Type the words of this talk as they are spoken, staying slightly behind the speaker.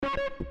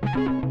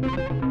Kaptan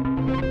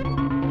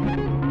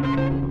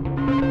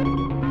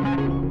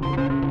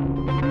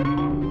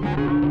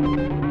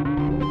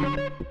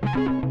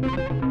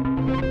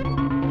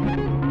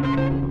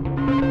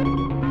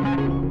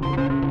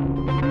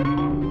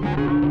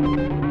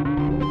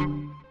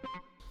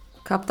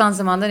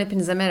Zaman'dan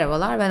hepinize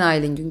merhabalar. Ben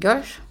Aylin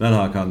Güngör. Ben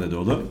Hakan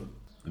Dedeoğlu.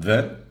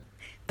 Ve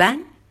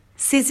ben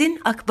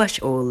Sezin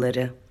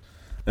Akbaşoğulları.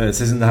 Evet,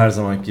 Sezin de her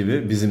zaman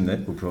gibi bizimle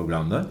bu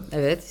programda.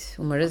 Evet,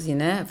 umarız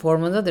yine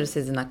formundadır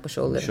Sezin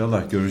Akbaşoğulları.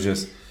 İnşallah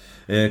göreceğiz.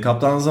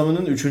 Kaptan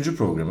Zaman'ın 3.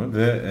 programı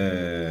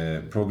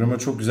ve programa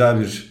çok güzel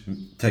bir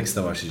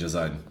tekstle başlayacağız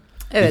Aylin.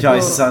 Evet,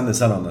 hikayesi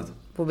sen anlat.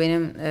 Bu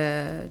benim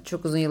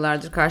çok uzun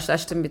yıllardır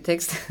karşılaştığım bir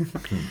tekst.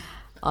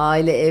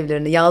 Aile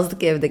evlerinde,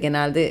 yazlık evde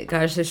genelde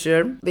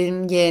karşılaşıyorum.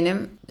 Benim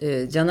yeğenim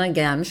Can'a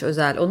gelmiş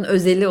özel, onun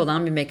özeli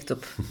olan bir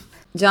mektup.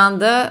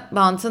 Can da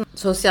Bant'ın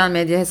sosyal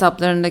medya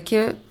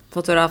hesaplarındaki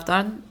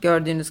fotoğraftan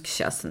gördüğünüz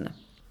kişi aslında.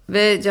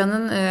 Ve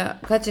Can'ın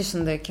kaç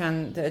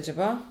yaşındayken de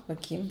acaba?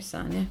 Bakayım bir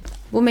saniye.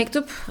 Bu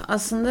mektup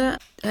aslında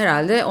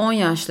herhalde 10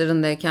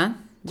 yaşlarındayken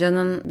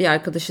Can'ın bir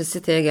arkadaşı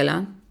siteye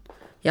gelen,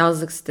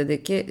 yazlık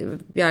sitedeki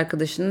bir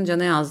arkadaşının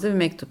Can'a yazdığı bir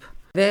mektup.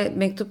 Ve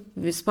mektup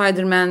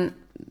Spider-Man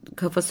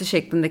kafası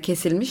şeklinde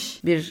kesilmiş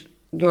bir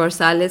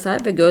görselliğe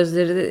sahip ve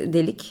gözleri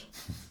delik.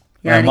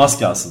 Yani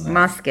maske aslında.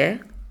 Maske.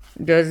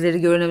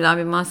 Gözleri görünebilen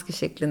bir maske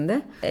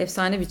şeklinde.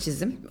 Efsane bir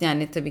çizim.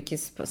 Yani tabii ki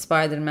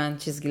Spider-Man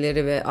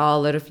çizgileri ve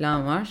ağları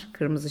falan var.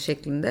 Kırmızı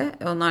şeklinde.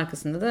 Onun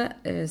arkasında da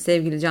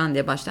sevgili Can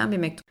diye başlayan bir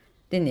mektup.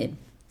 Dinleyelim.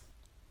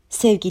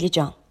 Sevgili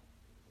Can.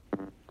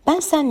 Ben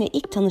seninle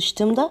ilk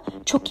tanıştığımda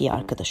çok iyi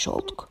arkadaş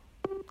olduk.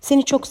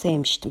 Seni çok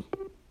sevmiştim.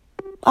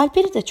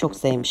 Alper'i de çok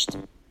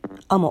sevmiştim.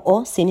 Ama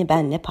o seni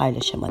benimle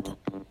paylaşamadı.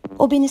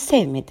 O beni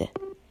sevmedi.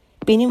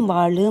 Benim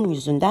varlığım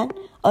yüzünden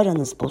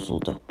aranız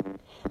bozuldu.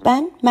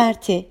 Ben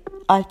Mert'i,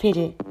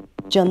 Alper'i,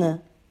 Can'ı,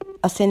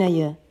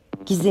 Asena'yı,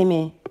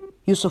 Gizem'i,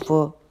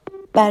 Yusuf'u,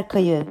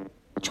 Berkay'ı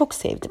çok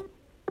sevdim.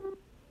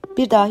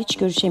 Bir daha hiç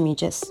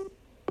görüşemeyeceğiz.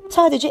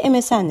 Sadece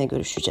MSN'le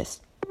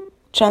görüşeceğiz.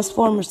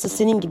 Transformers'ı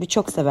senin gibi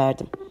çok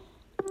severdim.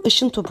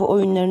 Işın topu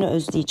oyunlarını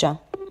özleyeceğim.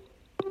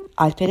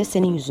 Alper'e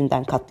senin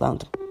yüzünden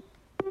katlandım.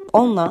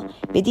 Onunla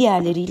ve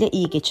diğerleriyle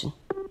iyi geçin.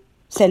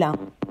 Selam.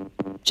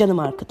 Canım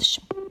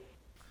arkadaşım.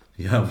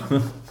 Ya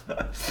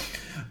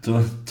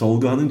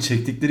Tolga'nın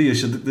çektikleri,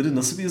 yaşadıkları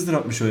nasıl bir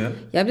ızdırapmış o ya?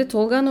 Ya bir de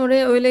Tolga'nın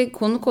oraya öyle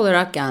konuk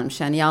olarak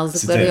gelmiş. Yani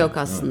yazdıkları Site. yok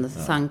aslında.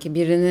 Evet. Sanki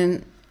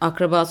birinin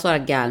akrabası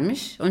olarak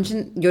gelmiş. Onun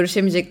için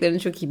görüşemeyeceklerini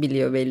çok iyi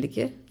biliyor belli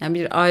ki. Yani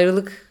bir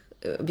ayrılık,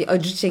 bir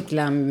acı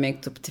çekilen bir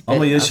mektup tipi.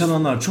 Ama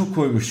yaşananlar çok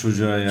koymuş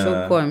çocuğa ya.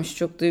 Çok koymuş.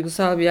 Çok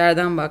duygusal bir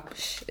yerden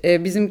bakmış.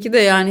 Bizimki de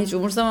yani hiç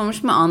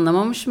umursamamış mı?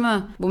 Anlamamış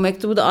mı? Bu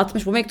mektubu da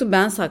atmış. Bu mektubu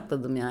ben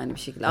sakladım yani bir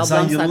şekilde. Ablam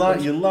sen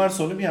saklamış. yıllar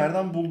sonra bir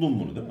yerden buldun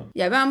bunu değil mi?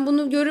 Ya ben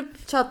bunu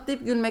görüp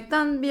çatlayıp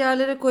gülmekten bir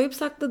yerlere koyup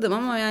sakladım.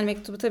 Ama yani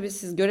mektubu tabii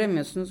siz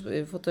göremiyorsunuz.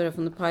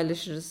 Fotoğrafını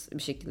paylaşırız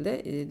bir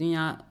şekilde.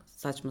 Dünya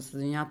saçması,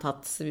 dünya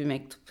tatlısı bir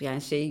mektup.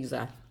 Yani şeyi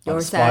güzel.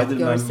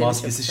 Spider-Man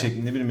maskesi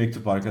şeklinde bir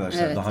mektup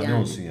arkadaşlar. Evet, daha yani. ne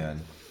olsun yani.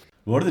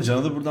 Bu arada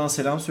Can'a da buradan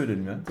selam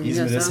söyleyelim ya.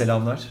 Dinliyorsan, İzmir'e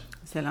selamlar.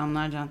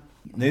 Selamlar Can.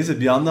 Neyse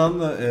bir yandan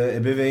da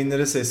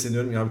ebeveynlere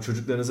sesleniyorum. Ya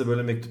çocuklarınıza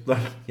böyle mektuplar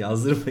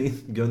yazdırmayın,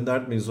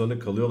 göndermeyin, sonra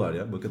kalıyorlar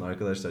ya. Bakın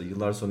arkadaşlar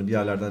yıllar sonra bir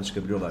yerlerden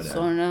çıkabiliyorlar yani.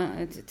 Sonra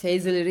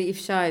teyzeleri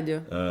ifşa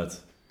ediyor. Evet.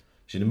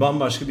 Şimdi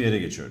bambaşka bir yere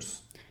geçiyoruz.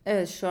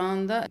 Evet, şu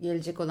anda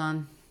gelecek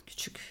olan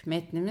küçük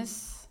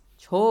metnimiz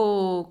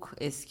çok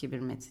eski bir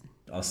metin.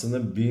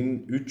 Aslında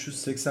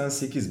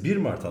 1388, 1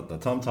 Mart hatta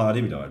tam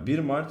tarihi bile var. 1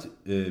 Mart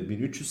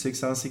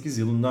 1388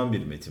 yılından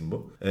bir metin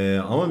bu.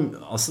 Ama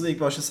aslında ilk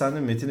başta seninle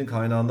metinin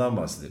kaynağından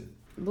bahsedelim.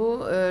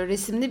 Bu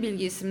resimli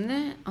Bilgi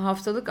isimli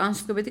haftalık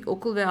ansiklopedik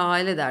okul ve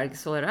aile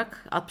dergisi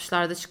olarak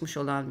 60'larda çıkmış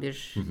olan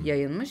bir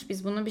yayınmış.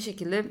 Biz bunu bir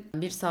şekilde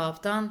bir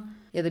sahaftan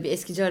ya da bir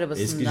eskici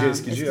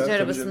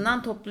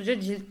arabasından topluca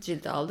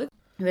cilt aldık.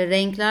 Ve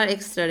renkler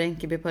ekstra renk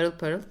gibi parıl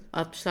parıl.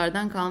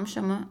 60'lardan kalmış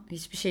ama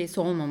hiçbir şey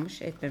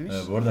solmamış, etmemiş.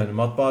 Bu arada hani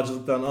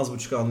matbaacılıktan az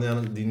buçuk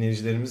anlayan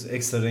dinleyicilerimiz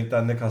ekstra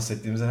renkten ne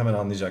kastettiğimizi hemen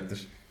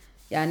anlayacaktır.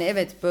 Yani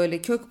evet,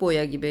 böyle kök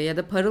boya gibi ya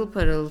da parıl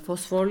parıl,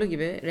 fosforlu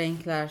gibi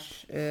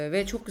renkler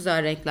ve çok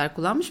güzel renkler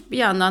kullanmış. Bir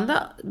yandan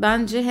da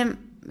bence hem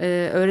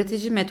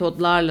öğretici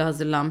metodlarla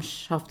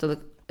hazırlanmış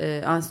haftalık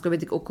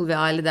ansiklopedik okul ve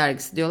aile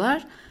dergisi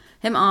diyorlar.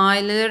 Hem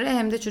ailelere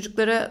hem de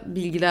çocuklara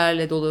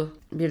bilgilerle dolu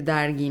bir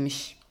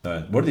dergiymiş.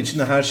 Evet. Bu arada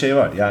içinde her şey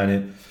var.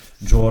 Yani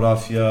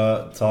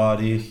coğrafya,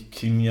 tarih,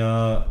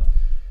 kimya,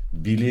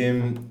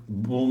 bilim,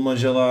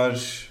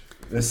 bulmacalar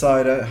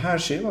vesaire her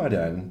şey var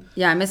yani.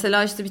 Yani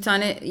mesela işte bir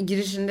tane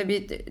girişinde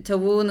bir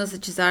tavuğu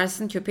nasıl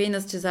çizersin, köpeği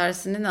nasıl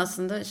çizersinin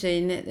aslında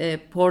şeyini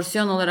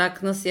porsiyon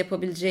olarak nasıl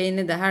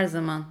yapabileceğini de her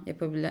zaman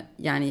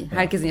yani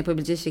herkesin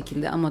yapabileceği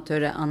şekilde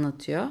amatöre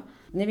anlatıyor.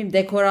 Ne bileyim,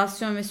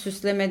 dekorasyon ve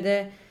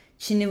süslemede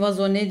Çini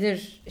vazo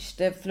nedir?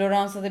 İşte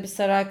Floransa'da bir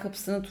saray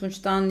kapısını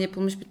tunçtan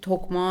yapılmış bir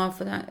tokmağı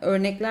falan.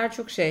 Örnekler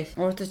çok şey.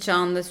 Orta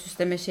çağında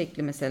süsleme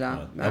şekli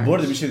mesela. Evet. Bu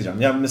arada bir şey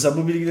diyeceğim. Yani mesela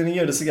bu bilgilerin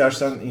yarısı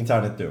gerçekten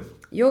internette yok.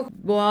 Yok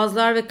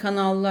boğazlar ve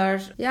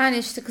kanallar. Yani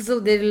işte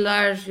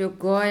Kızılderililer,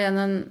 yok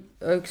Goya'nın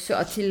öyküsü,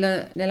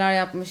 Atilla neler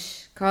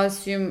yapmış,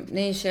 kalsiyum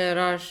ne işe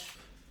yarar.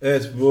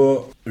 Evet,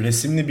 bu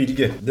resimli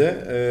bilgi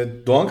de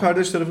Doğan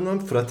kardeş tarafından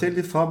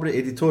Fratelli Fabbri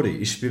Editori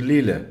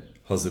işbirliğiyle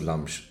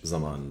hazırlanmış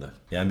zamanında.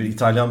 Yani bir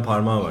İtalyan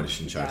parmağı var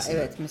işin içerisinde.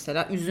 Evet,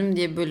 mesela üzüm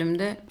diye bir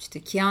bölümde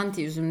işte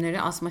Chianti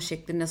üzümleri asma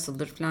şekli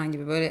nasıldır falan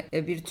gibi böyle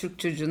bir Türk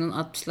çocuğunun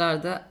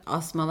 60'larda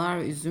asmalar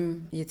ve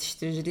üzüm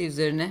yetiştiriciliği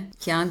üzerine,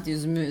 Chianti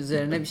üzümü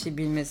üzerine bir şey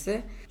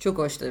bilmesi çok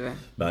hoş tabii.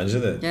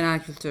 Bence de. Genel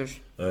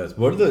kültür. Evet,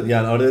 bu arada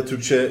yani arada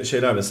Türkçe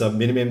şeyler, mesela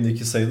benim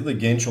elimdeki sayıda da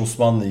Genç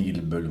Osman'la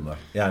ilgili bir bölüm var.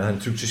 Yani hani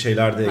Türkçe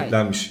şeyler de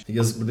eklenmiş.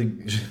 Yazık, burada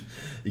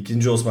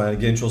 2. Osman, yani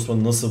Genç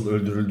Osman'ın nasıl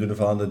öldürüldüğünü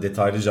falan da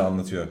detaylıca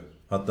anlatıyor.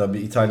 Hatta bir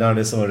İtalyan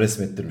ressama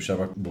resmettirmişler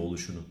bak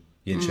boğuluşunu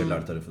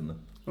Yeniçeriler tarafından.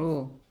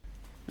 Oo.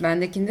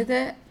 Bendekinde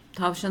de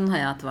tavşanın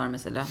hayatı var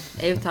mesela.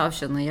 Ev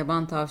tavşanı,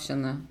 yaban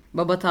tavşanı,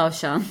 baba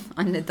tavşan,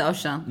 anne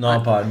tavşan. Ne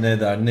yapar, ne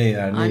eder, ne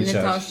yer, ne içer.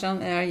 Anne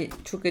tavşan eğer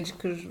çok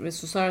acıkır ve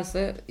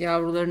susarsa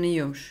yavrularını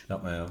yiyormuş.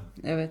 Yapma ya.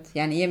 Evet,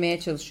 yani yemeye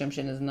çalışıyormuş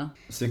en azından.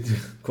 Sürekli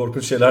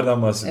korkunç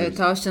şeylerden bahsediyoruz. Evet,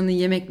 tavşanın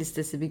yemek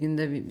listesi, bir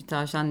günde bir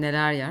tavşan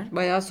neler yer.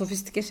 Bayağı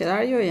sofistike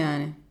şeyler yiyor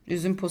yani.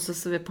 Üzüm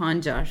posası ve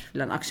pancar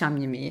falan akşam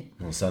yemeği.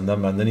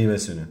 Senden benden iyi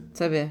besleniyor.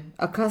 Tabii.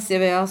 Akasya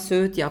veya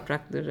söğüt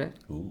yaprakları.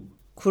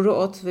 Kuru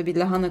ot ve bir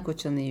lahana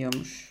koçanı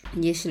yiyormuş.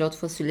 Yeşil ot,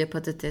 fasulye,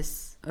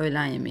 patates,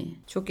 öğlen yemeği.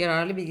 Çok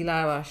yararlı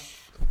bilgiler var.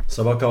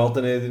 Sabah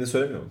kahvaltıda ne yediğini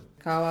söylemiyor mu?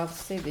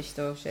 Kahvaltısıydı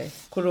işte o şey.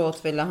 Kuru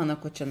ot ve lahana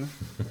koçanı.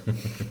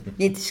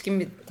 Yetişkin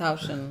bir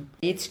tavşanın.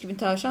 Yetişkin bir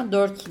tavşan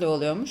 4 kilo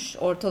oluyormuş.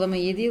 Ortalama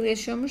 7 yıl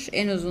yaşıyormuş.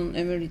 En uzun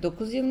ömür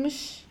 9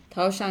 yılmış.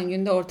 Tavşan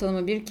günde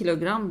ortalama 1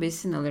 kilogram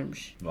besin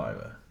alırmış. Vay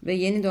be. Ve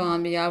yeni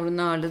doğan bir yavrunun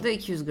ağırlığı da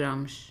 200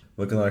 grammış.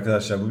 Bakın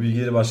arkadaşlar, bu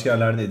bilgileri başka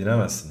yerlerde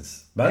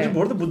edinemezsiniz. Bence evet.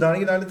 Bu arada bu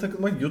dergilerle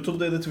takılmak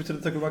YouTube'da ya da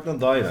Twitter'da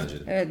takılmaktan daha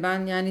eğlenceli. Evet,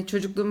 ben yani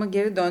çocukluğuma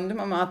geri döndüm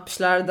ama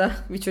 60'larda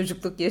bir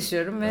çocukluk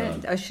yaşıyorum ve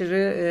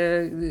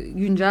aşırı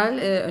güncel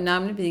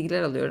önemli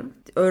bilgiler alıyorum.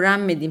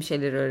 Öğrenmediğim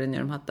şeyleri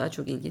öğreniyorum, hatta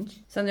çok ilginç.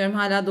 Sanıyorum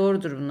hala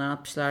doğrudur bunlar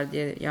 60'lar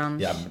diye,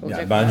 yanlış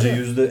olacak. Bence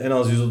en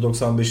az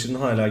 %95'inin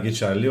hala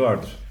geçerliliği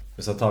vardır.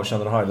 Mesela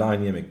tavşanlar hala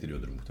aynı yemek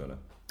yiyordur muhtemelen.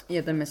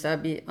 Ya da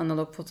mesela bir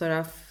analog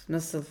fotoğraf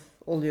nasıl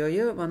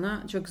oluyor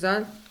bana çok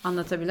güzel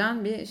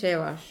anlatabilen bir şey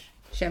var.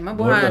 Şema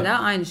bu arada,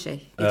 hala aynı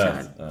şey. Evet.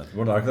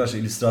 Bu arada arkadaşlar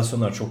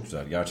illüstrasyonlar çok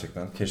güzel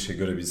gerçekten. Keşke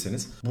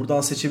görebilseniz.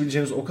 Buradan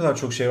seçebileceğimiz o kadar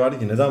çok şey vardı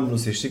ki neden bunu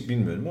seçtik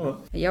bilmiyorum ama.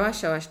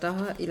 Yavaş yavaş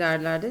daha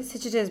ilerlerde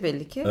seçeceğiz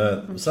belli ki. Evet.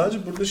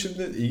 Sadece burada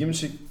şimdi ilgimi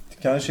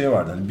çeken şey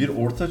vardı. Hani bir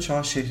orta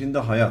çağ şehrinde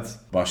hayat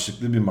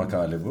başlıklı bir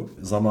makale bu.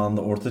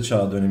 Zamanında orta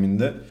çağ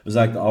döneminde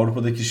özellikle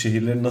Avrupa'daki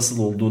şehirlerin nasıl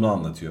olduğunu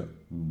anlatıyor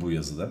bu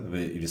yazıda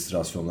ve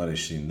illüstrasyonlar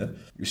eşliğinde.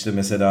 İşte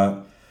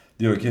mesela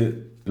diyor ki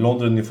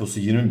Londra nüfusu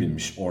 20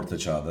 binmiş orta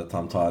çağda.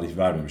 Tam tarih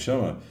vermemiş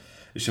ama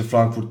işte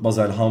Frankfurt,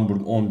 Basel,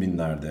 Hamburg 10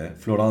 binlerde.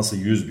 Floransa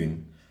 100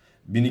 bin.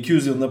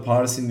 1200 yılında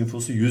Paris'in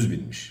nüfusu 100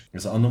 binmiş.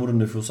 Mesela Annamur'un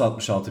nüfusu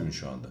 66 bin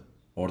şu anda.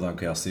 Oradan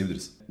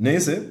kıyaslayabiliriz.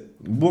 Neyse,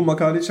 bu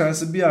makale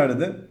içerisinde bir yerde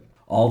de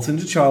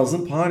 6.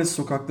 Charles'ın Paris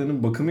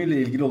sokaklarının bakımıyla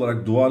ilgili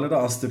olarak duvarlara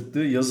astırttığı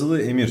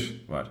yazılı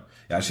emir var.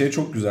 Yani şey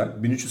çok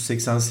güzel.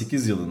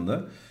 1388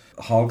 yılında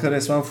halka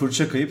resmen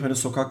fırça kayıp hani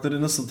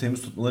sokakları nasıl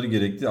temiz tutmaları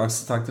gerektiği,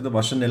 aksi takdirde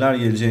başına neler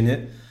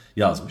geleceğini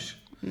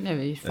yazmış.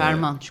 Evet,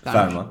 ferman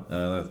çıkarmış. Ferman,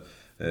 evet.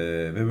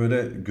 Ve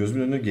böyle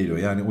gözümün önüne geliyor.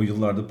 Yani o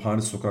yıllarda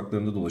Paris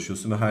sokaklarında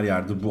dolaşıyorsun ve her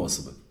yerde bu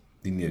asılı.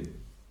 Dinleyelim.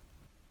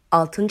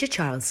 6.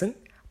 Charles'ın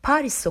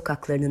Paris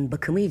sokaklarının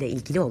bakımıyla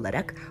ilgili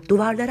olarak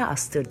duvarlara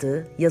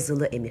astırdığı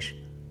yazılı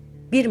emir.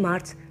 1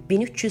 Mart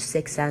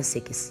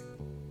 1388.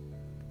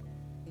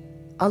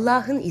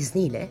 Allah'ın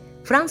izniyle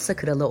Fransa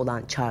kralı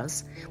olan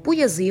Charles, bu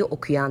yazıyı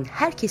okuyan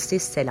herkese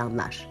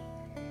selamlar.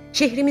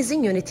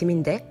 Şehrimizin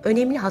yönetiminde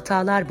önemli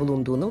hatalar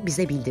bulunduğunu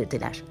bize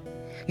bildirdiler.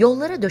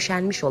 Yollara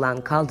döşenmiş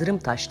olan kaldırım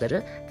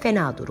taşları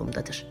fena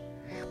durumdadır.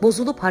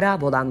 Bozulup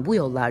harap olan bu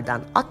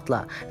yollardan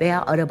atla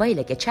veya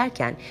arabayla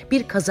geçerken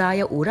bir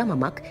kazaya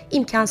uğramamak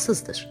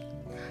imkansızdır.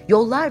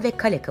 Yollar ve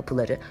kale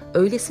kapıları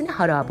öylesine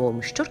harap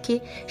olmuştur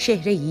ki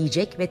şehre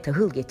yiyecek ve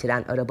tahıl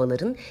getiren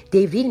arabaların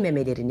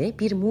devrilmemelerini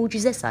bir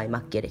mucize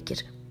saymak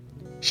gerekir.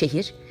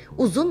 Şehir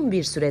uzun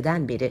bir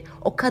süreden beri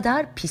o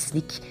kadar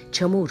pislik,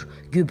 çamur,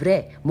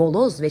 gübre,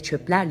 moloz ve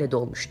çöplerle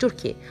dolmuştur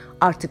ki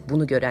artık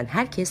bunu gören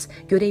herkes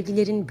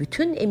görevlilerin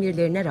bütün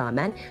emirlerine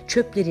rağmen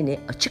çöplerini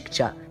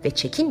açıkça ve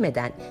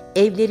çekinmeden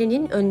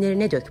evlerinin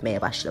önlerine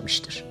dökmeye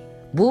başlamıştır.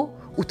 Bu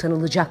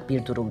utanılacak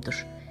bir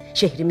durumdur.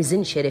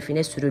 Şehrimizin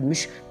şerefine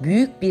sürülmüş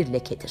büyük bir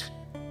lekedir.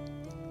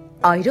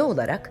 Ayrı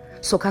olarak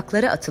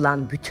sokaklara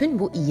atılan bütün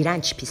bu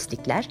iğrenç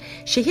pislikler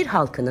şehir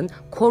halkının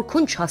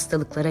korkunç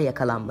hastalıklara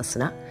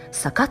yakalanmasına,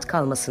 sakat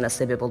kalmasına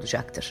sebep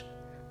olacaktır.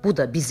 Bu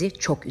da bizi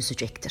çok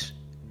üzecektir.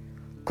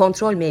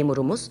 Kontrol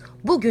memurumuz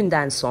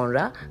bugünden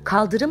sonra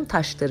kaldırım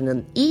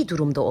taşlarının iyi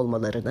durumda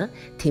olmalarını,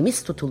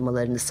 temiz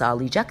tutulmalarını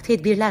sağlayacak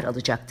tedbirler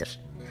alacaktır.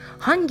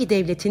 Hangi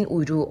devletin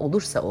uyruğu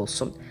olursa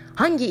olsun,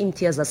 hangi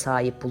imtiyaza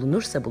sahip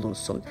bulunursa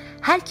bulunsun,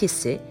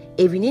 herkesi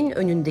evinin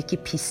önündeki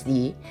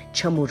pisliği,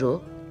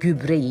 çamuru,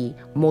 gübreyi,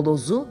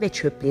 molozu ve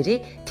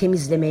çöpleri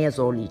temizlemeye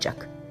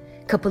zorlayacak.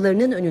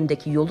 Kapılarının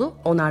önündeki yolu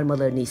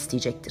onarmalarını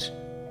isteyecektir.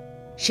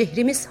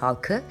 Şehrimiz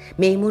halkı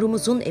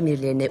memurumuzun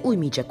emirlerine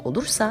uymayacak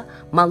olursa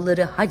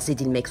malları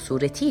haczedilmek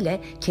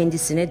suretiyle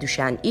kendisine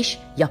düşen iş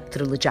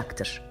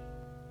yaptırılacaktır.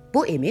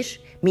 Bu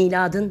emir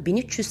miladın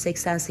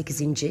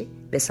 1388.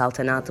 ve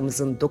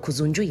saltanatımızın 9.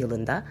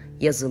 yılında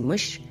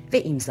yazılmış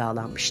ve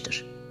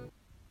imzalanmıştır.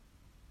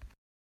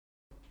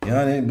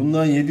 Yani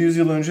bundan 700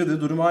 yıl önce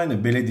de durum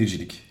aynı.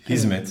 Belediyecilik,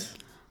 hizmet.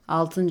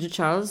 6.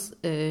 Charles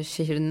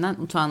şehrinden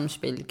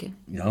utanmış belli ki.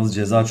 Yalnız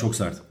ceza çok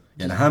sert.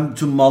 Yani hem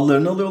tüm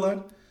mallarını alıyorlar,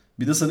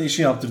 bir de sana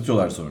işi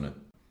yaptırtıyorlar sonra.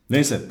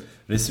 Neyse,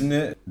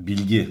 resimli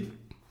Bilgi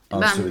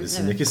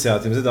Ansiklopedisindeki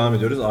seyahatimize devam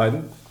ediyoruz.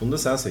 Aylin, bunu da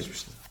sen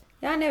seçmiştin.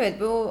 Yani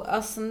evet, bu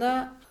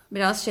aslında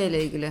biraz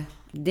şeyle ilgili.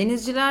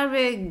 Denizciler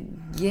ve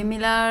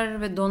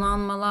gemiler ve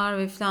donanmalar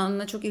ve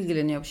falanla çok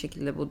ilgileniyor bu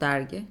şekilde bu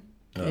dergi.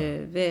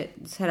 Evet. Ve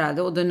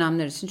herhalde o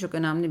dönemler için çok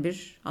önemli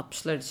bir,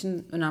 60'lar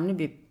için önemli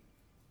bir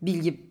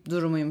bilgi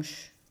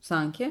durumuymuş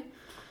sanki.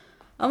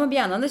 Ama bir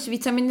yandan da işte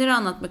vitaminleri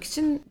anlatmak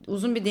için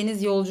uzun bir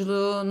deniz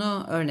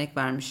yolculuğunu örnek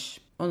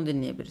vermiş. Onu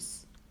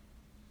dinleyebiliriz.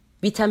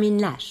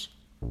 Vitaminler.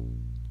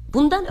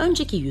 Bundan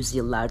önceki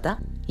yüzyıllarda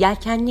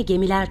yelkenli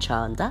gemiler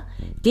çağında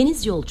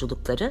deniz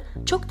yolculukları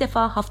çok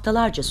defa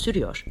haftalarca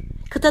sürüyor.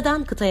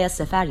 Kıtadan kıtaya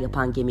sefer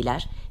yapan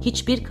gemiler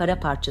hiçbir kara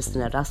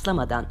parçasına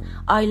rastlamadan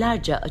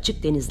aylarca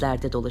açık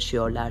denizlerde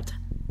dolaşıyorlardı.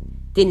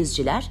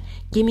 Denizciler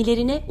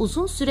gemilerine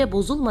uzun süre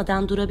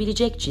bozulmadan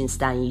durabilecek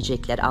cinsten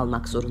yiyecekler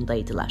almak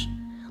zorundaydılar.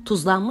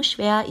 Tuzlanmış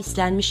veya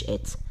islenmiş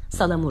et,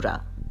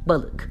 salamura,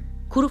 balık,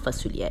 kuru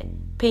fasulye,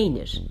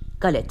 peynir,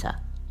 galeta.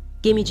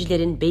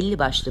 Gemicilerin belli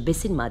başlı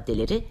besin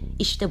maddeleri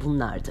işte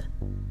bunlardı.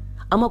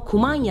 Ama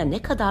kumanya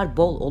ne kadar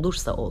bol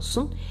olursa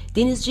olsun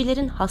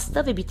denizcilerin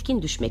hasta ve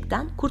bitkin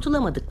düşmekten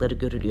kurtulamadıkları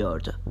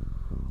görülüyordu.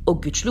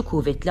 O güçlü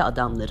kuvvetli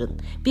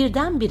adamların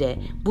birdenbire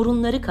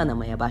burunları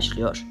kanamaya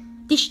başlıyor.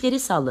 Dişleri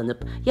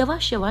sallanıp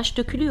yavaş yavaş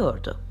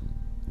dökülüyordu.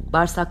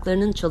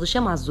 Bağırsaklarının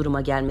çalışamaz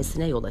duruma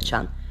gelmesine yol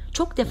açan,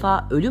 çok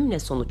defa ölümle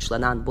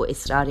sonuçlanan bu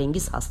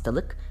esrarengiz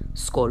hastalık,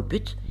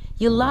 skorbut,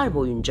 yıllar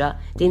boyunca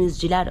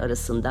denizciler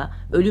arasında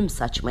ölüm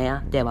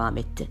saçmaya devam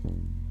etti.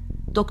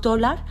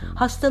 Doktorlar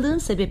hastalığın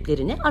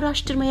sebeplerini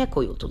araştırmaya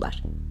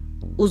koyuldular.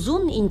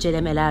 Uzun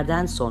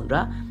incelemelerden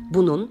sonra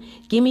bunun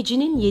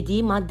gemicinin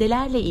yediği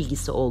maddelerle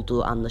ilgisi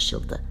olduğu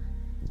anlaşıldı.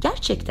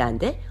 Gerçekten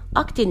de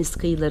Akdeniz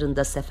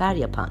kıyılarında sefer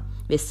yapan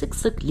ve sık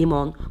sık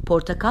limon,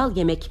 portakal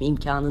yemek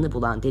imkanını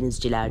bulan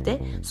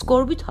denizcilerde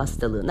skorbut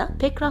hastalığına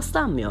pek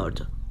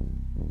rastlanmıyordu.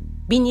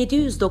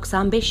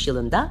 1795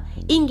 yılında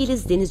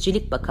İngiliz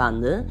Denizcilik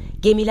Bakanlığı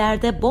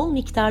gemilerde bol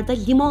miktarda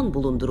limon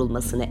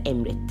bulundurulmasını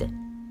emretti.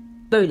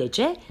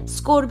 Böylece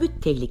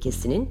skorbut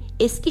tehlikesinin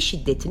eski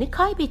şiddetini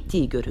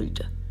kaybettiği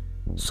görüldü.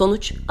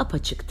 Sonuç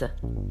apaçıktı.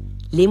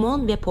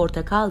 Limon ve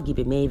portakal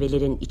gibi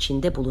meyvelerin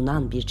içinde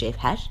bulunan bir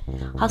cevher,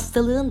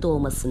 hastalığın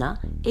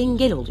doğmasına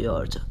engel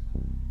oluyordu.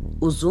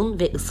 Uzun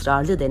ve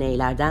ısrarlı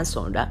deneylerden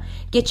sonra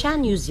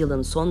geçen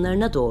yüzyılın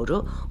sonlarına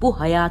doğru bu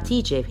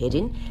hayati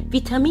cevherin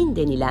vitamin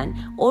denilen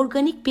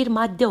organik bir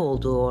madde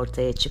olduğu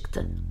ortaya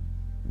çıktı.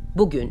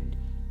 Bugün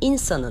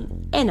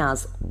insanın en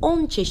az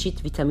 10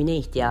 çeşit vitamine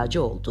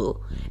ihtiyacı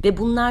olduğu ve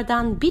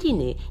bunlardan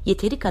birini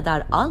yeteri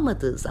kadar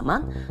almadığı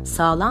zaman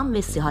sağlam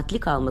ve sıhhatli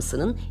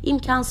kalmasının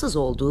imkansız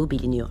olduğu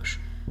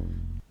biliniyor.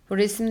 Bu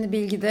resimli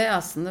bilgide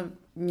aslında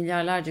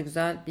milyarlarca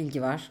güzel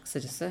bilgi var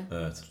kısacası.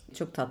 Evet.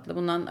 Çok tatlı.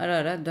 Bundan ara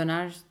ara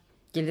döner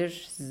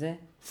gelir size.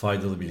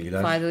 Faydalı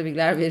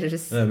bilgiler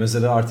veririz. Evet,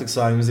 mesela artık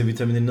sayenizde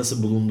vitaminin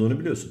nasıl bulunduğunu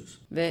biliyorsunuz.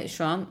 Ve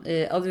şu an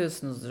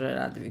alıyorsunuzdur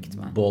herhalde büyük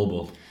ihtimal. Bol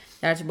bol.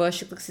 Gerçi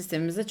bağışıklık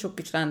sistemimizi çok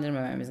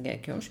güçlendirmememiz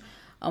gerekiyormuş.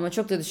 Ama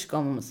çok da düşük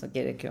olmaması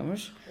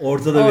gerekiyormuş.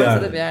 Ortada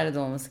bir yerde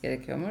olması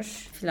gerekiyormuş.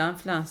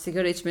 Filan.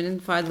 Sigara içmenin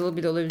faydalı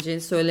bile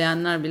olabileceğini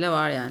söyleyenler bile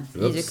var yani.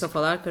 Ups. İyice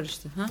kafalar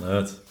karıştı. Ha?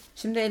 Evet.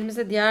 Şimdi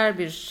elimize diğer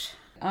bir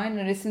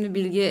aynı resimli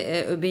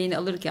bilgi öbeğini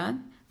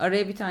alırken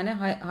araya bir tane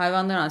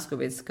hayvanlar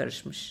ansiklopedisi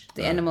karışmış.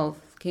 The Animal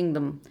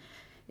Kingdom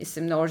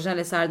isimli orijinal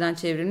eserden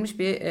çevrilmiş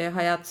bir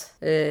hayat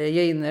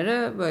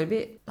yayınları böyle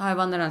bir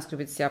hayvanlar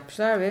ansiklopedisi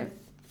yapmışlar ve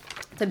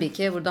tabii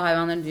ki burada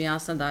hayvanların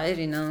dünyasına dair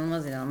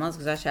inanılmaz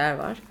güzel şeyler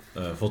var.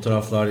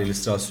 Fotoğraflar,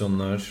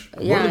 illüstrasyonlar.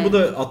 Yani, bu arada bu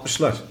da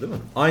 60'lar değil mi?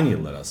 Aynı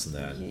yıllar aslında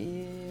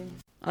yani.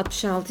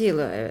 66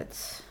 yılı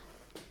evet.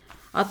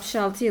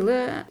 66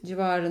 yılı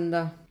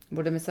civarında.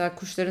 Burada mesela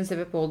kuşların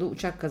sebep olduğu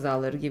uçak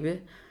kazaları gibi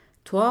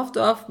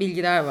tuhaf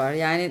bilgiler var.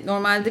 Yani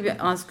normalde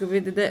bir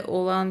ansiklopedide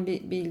olan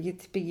bir bilgi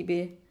tipi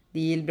gibi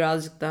değil.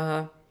 Birazcık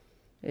daha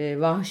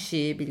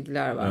vahşi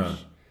bilgiler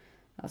var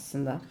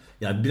aslında.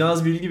 Yani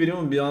biraz bilgi veriyor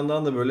ama bir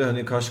yandan da böyle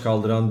hani kaş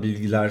kaldıran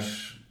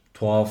bilgiler,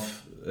 tuhaf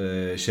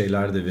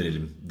şeyler de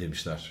verelim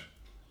demişler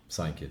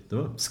sanki,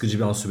 değil mi? Sıkıcı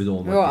bir ansiklopedi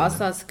olmak. Yok,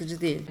 asla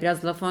sıkıcı değil.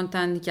 Biraz La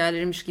Fontaine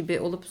hikayeleriymiş gibi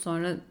olup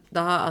sonra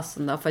daha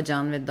aslında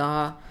afacan ve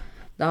daha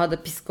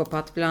da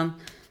psikopat falan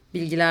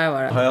bilgiler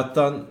var.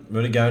 Hayattan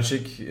böyle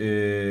gerçek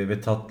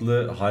ve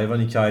tatlı hayvan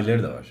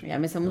hikayeleri de var.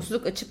 Yani mesela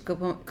musluk açıp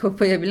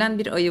kapayabilen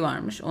bir ayı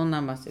varmış.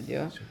 Ondan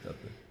bahsediyor. Çok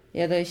tatlı.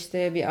 Ya da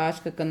işte bir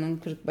ağaç kakanın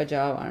kırık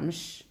bacağı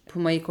varmış.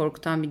 Pumayı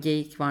korkutan bir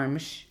geyik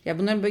varmış. Ya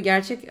bunların böyle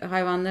gerçek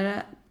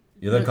hayvanlara...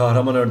 Ya da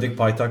kahraman ördek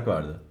paytak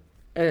vardı.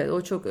 Evet,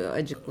 o çok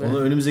acıklı. Onu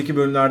önümüzdeki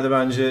bölümlerde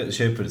bence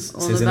şey yaparız.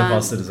 Onu Sezen'e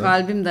paslarız.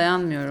 Kalbim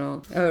dayanmıyor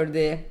o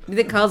ördeğe. Bir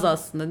de kaz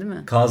aslında değil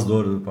mi? Kaz,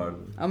 doğru,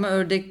 pardon. Ama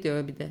ördek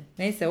diyor bir de.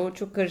 Neyse, o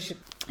çok karışık.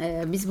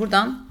 Biz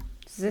buradan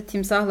size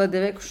timsahla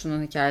deve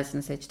kuşunun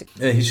hikayesini seçtik.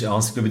 Hiç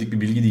ansiklopedik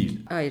bir bilgi değil.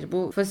 Hayır,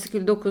 bu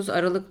fasikül 9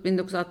 Aralık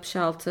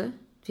 1966.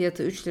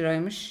 Fiyatı 3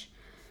 liraymış.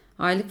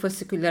 Aylık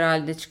fasiküller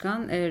halinde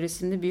çıkan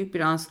resimli büyük bir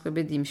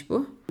ansiklopediymiş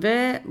bu.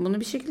 Ve bunu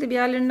bir şekilde bir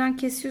yerlerinden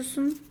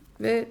kesiyorsun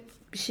ve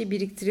bir şey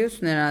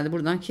biriktiriyorsun herhalde.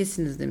 Buradan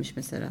kesiniz demiş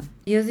mesela.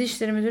 Yazı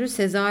İşleri Müdürü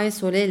Sezai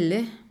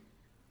Solelli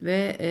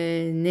ve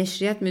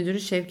Neşriyat Müdürü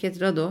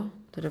Şevket Rado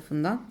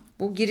tarafından.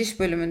 Bu giriş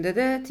bölümünde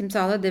de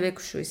Timsahla Deve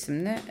Kuşu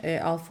isimli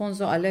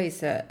Alfonso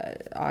Alais'e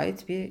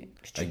ait bir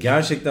küçük...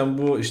 Gerçekten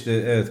bu işte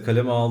evet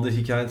kaleme aldığı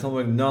hikaye tam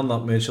olarak ne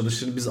anlatmaya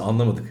çalıştığını biz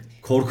anlamadık.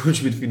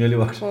 Korkunç bir finali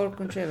var.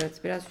 Korkunç,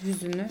 evet, biraz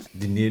hüzünlü.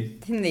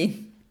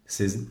 Dinleyin.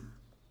 Sezin.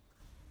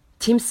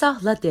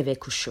 Timsahla Deve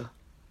Kuşu.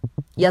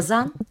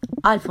 Yazan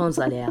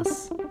Alfonso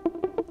Alais.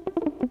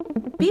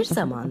 Bir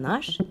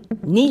zamanlar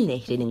Nil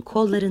Nehri'nin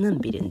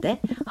kollarının birinde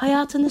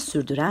hayatını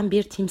sürdüren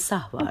bir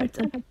timsah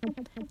vardı.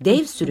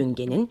 Dev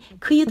sürüngenin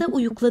kıyıda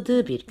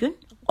uyukladığı bir gün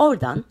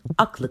oradan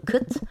aklı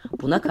kıt,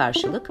 buna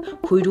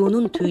karşılık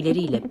kuyruğunun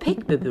tüyleriyle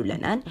pek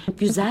böbürlenen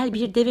güzel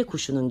bir deve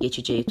kuşunun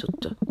geçeceği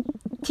tuttu.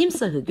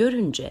 Timsahı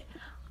görünce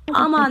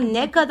 "Aman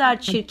ne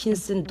kadar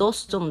çirkinsin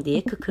dostum"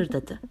 diye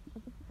kıkırdadı.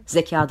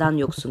 Zekadan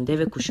yoksun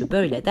deve kuşu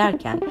böyle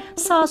derken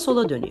sağa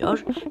sola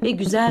dönüyor ve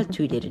güzel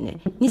tüylerini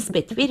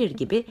nispet verir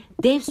gibi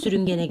dev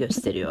sürüngene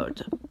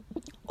gösteriyordu.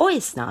 O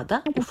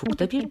esnada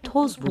ufukta bir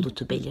toz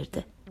bulutu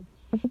belirdi.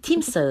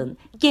 Timsahın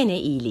gene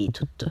iyiliği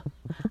tuttu.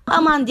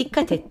 "Aman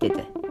dikkat et"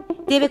 dedi.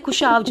 "Deve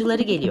kuşu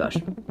avcıları geliyor.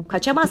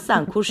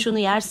 Kaçamazsan kurşunu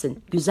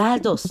yersin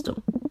güzel dostum.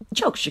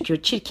 Çok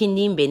şükür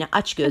çirkinliğim beni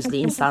açgözlü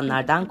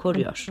insanlardan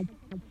koruyor."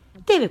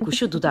 Deve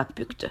kuşu dudak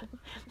büktü.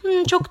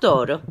 Çok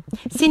doğru.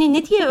 Seni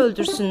ne diye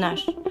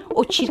öldürsünler?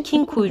 O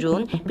çirkin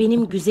kuyruğun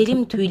benim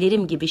güzelim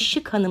tüylerim gibi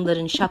şık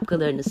hanımların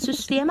şapkalarını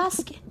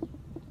süsleyemez ki.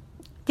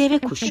 Deve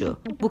kuşu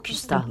bu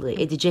küstahlığı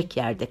edecek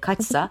yerde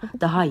kaçsa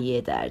daha iyi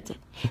ederdi.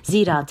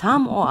 Zira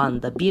tam o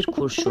anda bir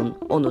kurşun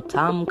onu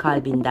tam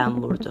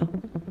kalbinden vurdu.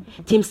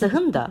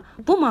 Timsahın da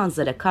bu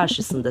manzara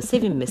karşısında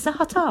sevinmesi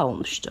hata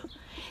olmuştu.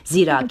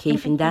 Zira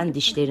keyfinden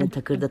dişlerini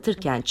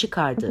takırdatırken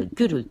çıkardığı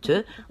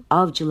gürültü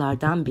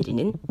avcılardan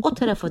birinin o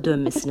tarafa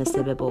dönmesine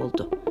sebep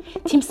oldu.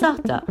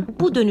 Timsah da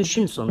bu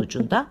dönüşün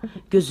sonucunda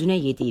gözüne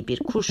yediği bir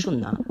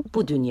kurşunla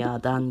bu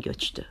dünyadan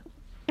göçtü.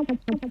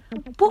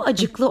 Bu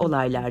acıklı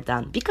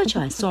olaylardan birkaç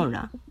ay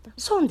sonra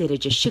son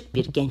derece şık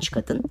bir genç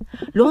kadın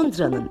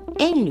Londra'nın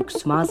en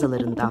lüks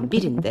mağazalarından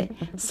birinde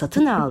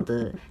satın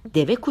aldığı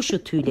deve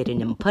kuşu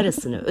tüylerinin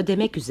parasını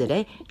ödemek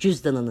üzere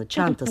cüzdanını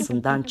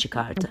çantasından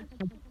çıkardı.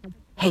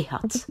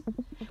 Heyhat,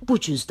 bu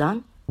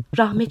cüzdan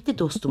rahmetli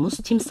dostumuz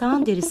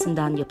timsahın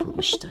derisinden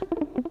yapılmıştı.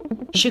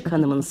 Şık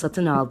hanımın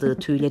satın aldığı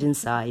tüylerin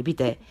sahibi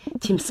de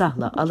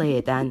timsahla alay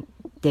eden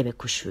deve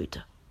kuşuydu.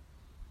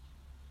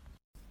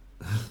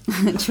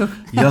 Çok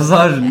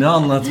Yazar ne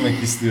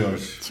anlatmak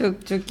istiyor?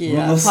 Çok iyi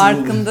ya.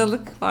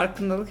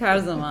 Farkındalık her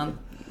zaman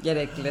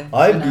gerekli.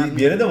 Hayır,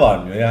 bir yere de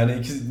varmıyor.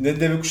 Yani ne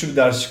deve kuşu bir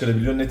ders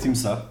çıkarabiliyor ne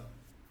timsah.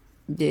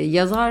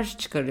 Yazar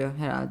çıkarıyor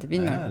herhalde,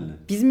 bilmiyorum. Herhalde.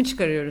 Biz mi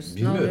çıkarıyoruz?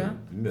 Bilmiyorum, ne oluyor?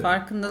 Bilmiyorum.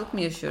 Farkındalık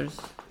mı yaşıyoruz?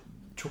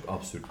 Çok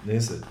absürt.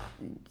 Neyse.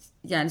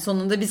 Yani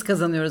sonunda biz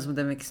kazanıyoruz mu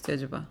demek istiyor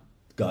acaba?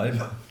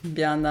 Galiba.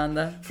 Bir yandan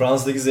da.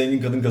 Fransa'daki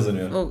zengin kadın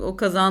kazanıyor. O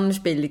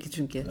kazanmış belli ki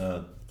çünkü.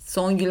 Evet.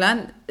 Son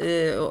gülen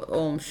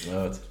olmuş.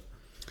 Evet.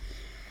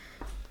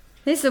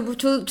 Neyse, bu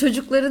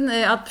çocukların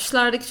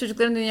 60'lardaki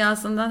çocukların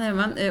dünyasından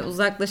hemen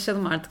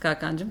uzaklaşalım artık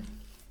Hakan'cığım.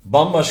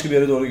 Bambaşka bir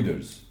yere doğru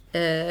gidiyoruz.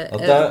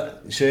 Hatta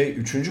evet.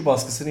 Üçüncü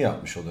baskısını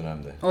yapmış o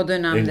dönemde. O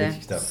dönemde.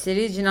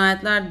 Seri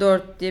Cinayetler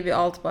 4 diye bir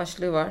alt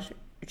başlığı var.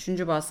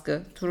 Üçüncü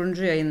baskı.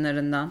 Turuncu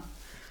Yayınlarından.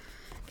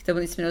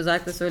 Kitabın ismini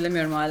özellikle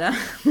söylemiyorum hala.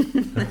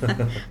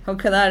 O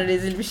kadar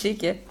rezil bir şey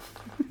ki.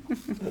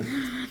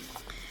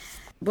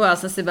 Bu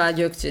aslında Sibel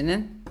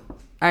Gökçe'nin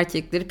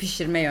Erkekleri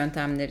Pişirme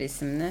Yöntemleri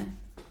isimli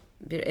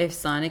bir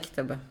efsane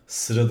kitabı.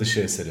 Sıra dışı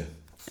eseri.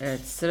 Evet,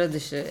 sıra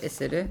dışı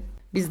eseri.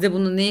 Bizde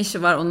bunun ne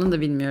işi var onun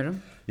da bilmiyorum.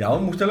 Ya ama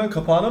muhtemelen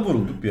kapağına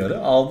vurulduk bir ara.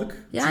 Aldık.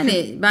 Yani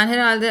çünkü... ben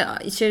herhalde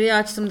içeriği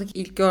açtığımdaki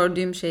ilk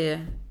gördüğüm şeye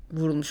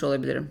vurulmuş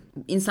olabilirim.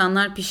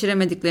 İnsanlar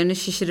pişiremediklerini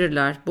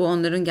şişirirler. Bu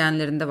onların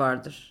genlerinde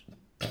vardır.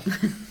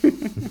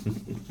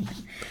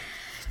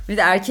 Bir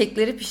de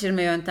erkekleri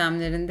pişirme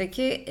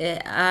yöntemlerindeki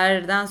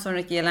erden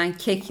sonraki gelen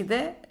keki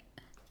de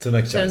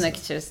tırnak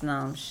içerisine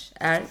almış.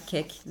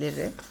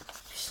 Erkekleri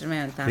pişirme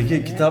yöntemleri.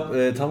 Peki kitap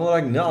tam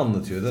olarak ne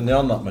anlatıyor da ne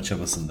anlatma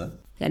çabasında?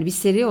 Yani bir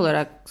seri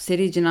olarak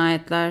seri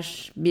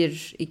cinayetler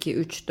 1, 2,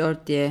 3,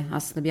 4 diye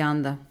aslında bir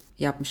anda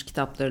yapmış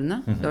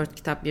kitaplarını. 4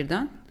 kitap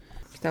birden.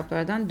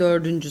 Kitaplardan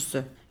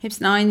 4.'sü.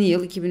 Hepsini aynı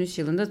yıl 2003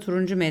 yılında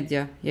Turuncu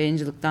Medya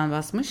yayıncılıktan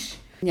basmış.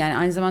 Yani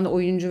aynı zamanda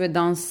oyuncu ve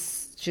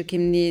dansçı sanatçı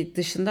kimliği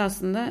dışında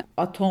aslında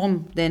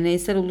atom,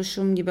 deneysel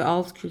oluşum gibi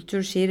alt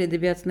kültür, şehir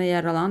edebiyatına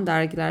yer alan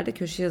dergilerde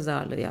köşe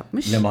yazarlığı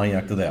yapmış. Le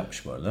Manyak'ta da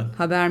yapmış bu arada.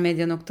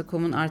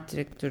 Habermedya.com'un art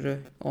direktörü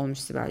olmuş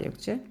Sibel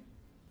Gökçe.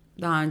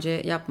 Daha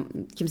önce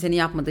kimsenin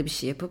yapmadığı bir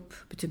şey yapıp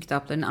bütün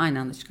kitaplarını aynı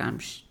anda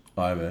çıkarmış.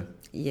 Vay be.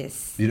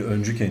 Yes. Bir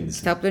öncü kendisi.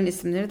 Kitapların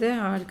isimleri de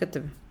harika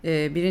tabii.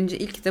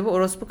 İlk kitabı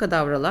Orospu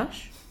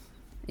Kadavralar.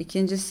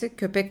 İkincisi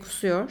Köpek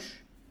Kusuyor.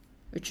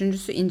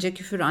 Üçüncüsü İnce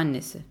Küfür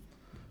Annesi.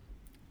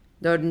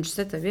 Dördüncüsü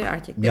de tabii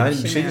Erkekler Yani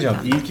Pişirme bir şey diyeceğim.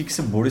 Yöntemleri. İlk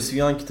ikisi Boris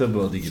Vian kitabı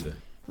adı gibi.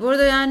 Bu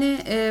arada yani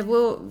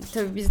bu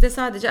tabii bizde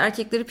sadece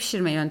erkekleri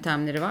pişirme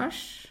yöntemleri var.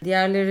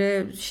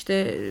 Diğerleri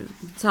işte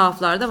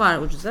tuhaflarda var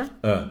ucuza.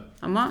 Evet.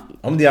 Ama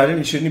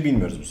diğerlerinin içeriğini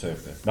bilmiyoruz bu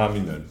sebeple. Ben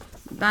bilmiyorum.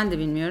 ben de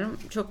bilmiyorum.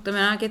 Çok da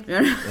merak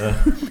etmiyorum.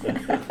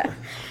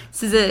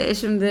 Size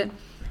şimdi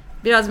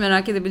biraz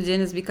merak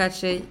edebileceğiniz birkaç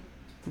şey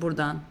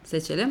buradan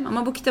seçelim.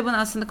 Ama bu kitabın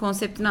aslında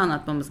konseptini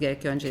anlatmamız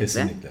gerekiyor öncelikle.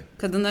 Kesinlikle.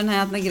 Kadınların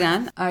hayatına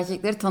giren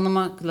erkekleri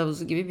tanıma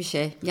kılavuzu gibi bir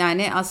şey.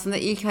 Yani aslında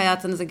ilk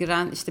hayatınıza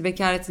giren işte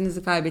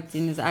bekaretinizi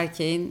kaybettiğiniz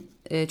erkeğin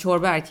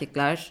çorba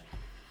erkekler.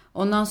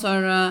 Ondan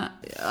sonra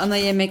ana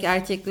yemek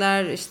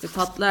erkekler, işte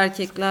tatlı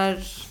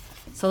erkekler,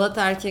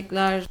 salata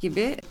erkekler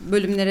gibi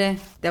bölümlere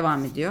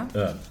devam ediyor.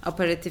 Evet.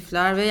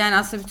 Aperatifler ve yani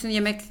aslında bütün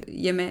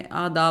yeme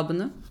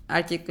adabını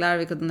erkekler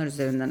ve kadınlar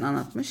üzerinden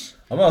anlatmış.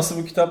 Ama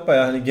aslında bu kitap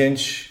bayağı hani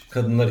genç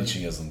kadınlar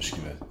için yazılmış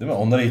gibi, değil mi?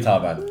 Onlara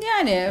hitaben.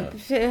 Yani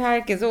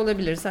herkese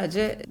olabilir.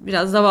 Sadece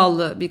biraz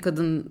zavallı bir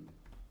kadın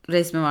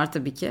resmi var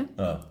tabii ki.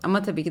 Evet.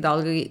 Ama tabii ki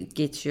dalga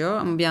geçiyor.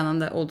 Ama bir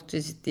yandan da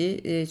oldukça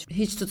ciddi.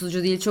 Hiç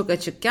tutucu değil, çok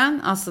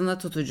açıkken aslında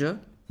tutucu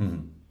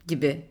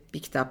gibi bir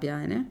kitap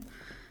yani.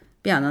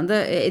 Bir yandan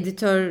da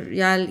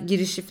editoryal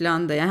girişi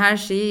falan da. Yani her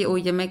şeyi o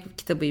yemek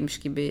kitabıymış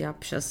gibi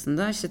yapmış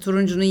aslında. İşte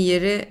Turuncu'nun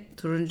yeri,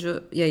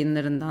 Turuncu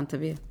yayınlarından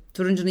tabii.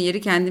 Turuncu'nun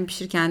yeri kendin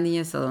pişir kendin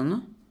ye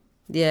salonu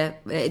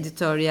diye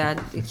editoryal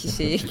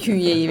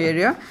künyeyi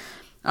veriyor.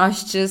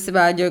 Aşçı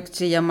Sibel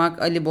Gökçe,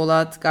 yamak Ali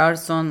Bolat,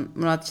 garson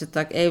Murat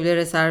Çıtak,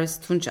 evlere servis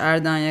Tunç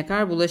Erdan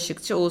Yakar,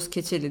 bulaşıkçı Oğuz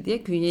Keçeli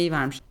diye künyeyi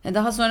vermiş.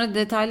 Daha sonra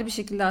detaylı bir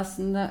şekilde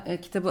aslında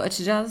kitabı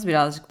açacağız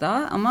birazcık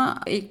daha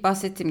ama ilk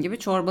bahsettiğim gibi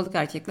çorbalık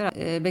erkekler,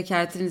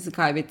 bekaretinizi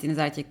kaybettiğiniz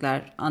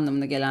erkekler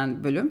anlamına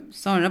gelen bölüm.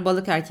 Sonra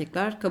balık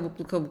erkekler,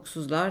 kabuklu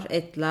kabuksuzlar,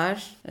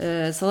 etler,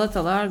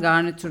 salatalar,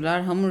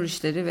 garnitürler, hamur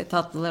işleri ve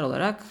tatlılar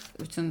olarak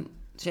bütün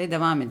şey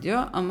devam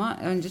ediyor. Ama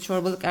önce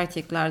çorbalık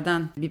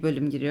erkeklerden bir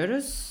bölüm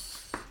giriyoruz.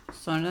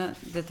 Sonra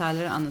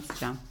detayları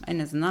anlatacağım. En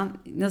azından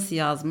nasıl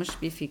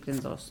yazmış bir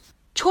fikriniz olsun.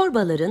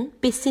 Çorbaların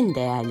besin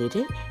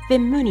değerleri ve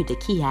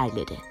menüdeki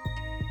yerleri.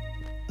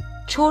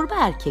 Çorba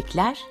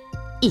erkekler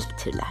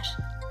ilktirler.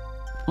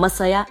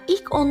 Masaya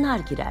ilk onlar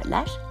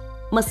girerler.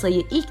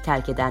 Masayı ilk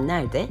terk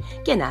edenler de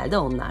genelde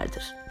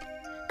onlardır.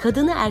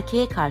 Kadını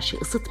erkeğe karşı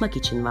ısıtmak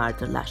için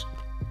vardırlar.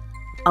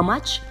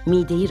 Amaç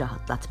mideyi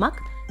rahatlatmak,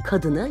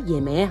 kadını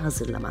yemeğe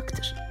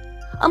hazırlamaktır.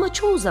 Ama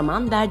çoğu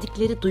zaman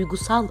verdikleri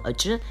duygusal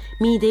acı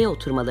mideye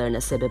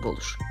oturmalarına sebep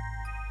olur.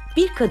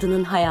 Bir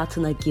kadının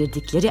hayatına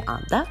girdikleri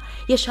anda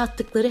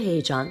yaşattıkları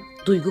heyecan,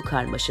 duygu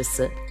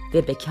karmaşası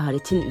ve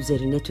bekaretin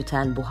üzerine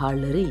tüten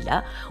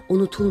buharlarıyla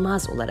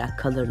unutulmaz olarak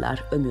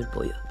kalırlar ömür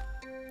boyu.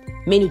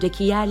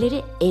 Menüdeki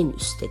yerleri en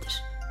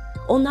üsttedir.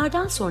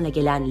 Onlardan sonra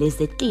gelen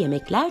lezzetli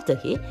yemekler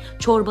dahi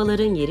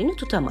çorbaların yerini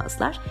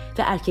tutamazlar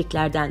ve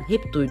erkeklerden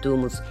hep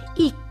duyduğumuz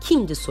ilk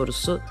kimdi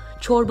sorusu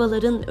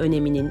çorbaların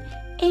öneminin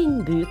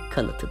en büyük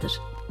kanıtıdır.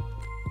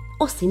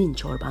 O senin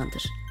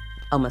çorbandır.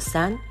 Ama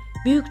sen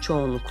büyük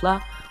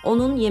çoğunlukla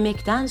onun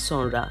yemekten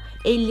sonra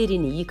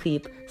ellerini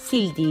yıkayıp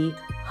sildiği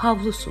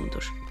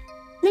havlusundur.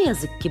 Ne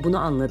yazık ki bunu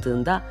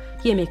anladığında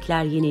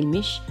yemekler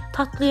yenilmiş,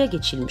 tatlıya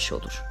geçilmiş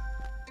olur.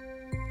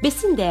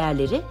 Besin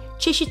değerleri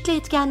çeşitli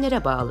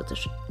etkenlere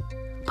bağlıdır.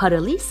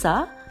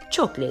 Paralıysa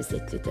çok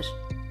lezzetlidir.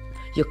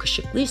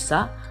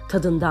 Yakışıklıysa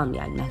tadından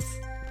yenmez.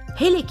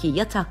 Hele ki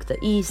yatakta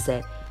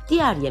iyiyse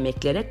diğer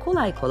yemeklere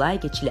kolay kolay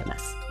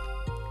geçilemez.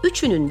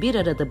 Üçünün bir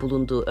arada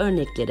bulunduğu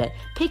örneklere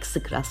pek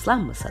sık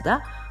rastlanmasa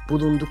da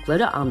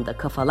bulundukları anda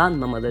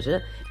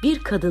kafalanmamaları bir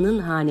kadının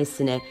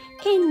hanesine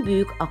en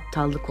büyük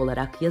aptallık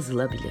olarak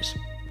yazılabilir.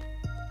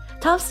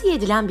 Tavsiye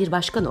edilen bir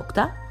başka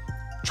nokta,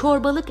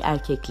 çorbalık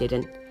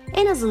erkeklerin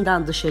en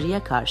azından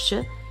dışarıya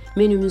karşı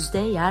menümüzde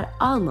yer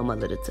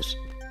almamalarıdır.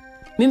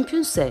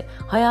 Mümkünse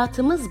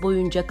hayatımız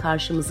boyunca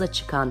karşımıza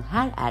çıkan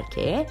her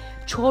erkeğe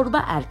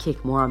çorba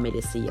erkek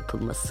muamelesi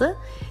yapılması,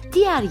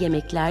 diğer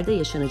yemeklerde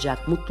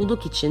yaşanacak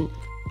mutluluk için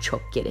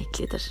çok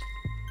gereklidir.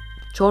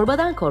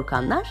 Çorbadan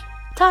korkanlar,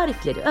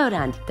 tarifleri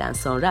öğrendikten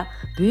sonra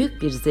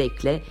büyük bir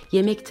zevkle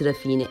yemek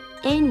trafiğini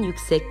en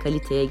yüksek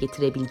kaliteye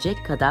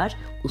getirebilecek kadar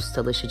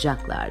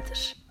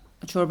ustalaşacaklardır.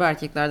 Çorba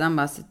erkeklerden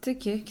bahsetti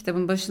ki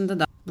kitabın başında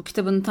da bu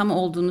kitabın tam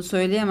olduğunu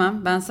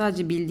söyleyemem. Ben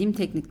sadece bildiğim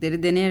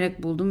teknikleri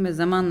deneyerek buldum ve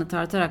zamanla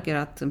tartarak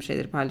yarattığım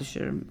şeyleri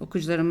paylaşıyorum.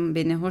 Okuyucularım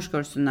beni hoş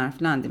görsünler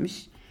falan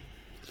demiş.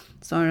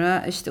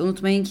 Sonra işte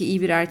unutmayın ki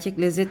iyi bir erkek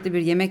lezzetli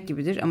bir yemek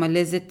gibidir ama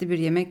lezzetli bir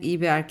yemek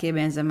iyi bir erkeğe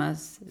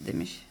benzemez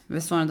demiş.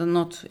 Ve sonra da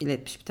not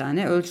iletmiş bir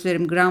tane.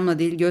 Ölçülerim gramla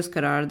değil göz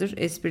kararıdır.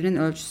 Esprinin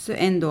ölçüsü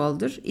en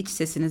doğaldır. İç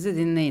sesinizi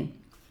dinleyin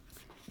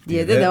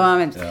diye de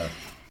devam ediyor. Evet.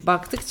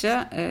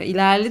 Baktıkça,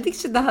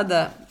 ilerledikçe daha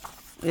da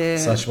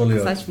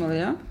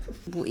saçmalıyor.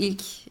 Bu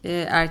ilk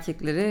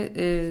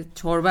erkekleri,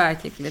 çorba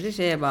erkekleri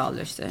şeye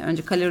bağlıyor işte.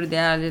 Önce kalori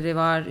değerleri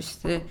var,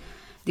 işte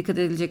dikkat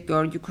edilecek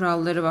görgü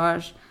kuralları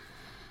var.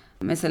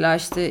 Mesela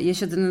işte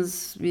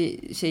yaşadığınız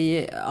bir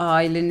şeyi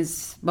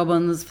aileniz,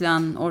 babanız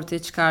falan ortaya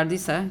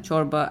çıkardıysa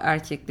çorba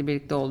erkekle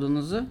birlikte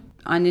olduğunuzu,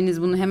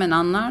 anneniz bunu hemen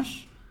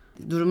anlar,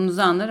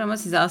 durumunuzu anlar ama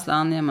sizi asla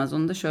anlayamaz.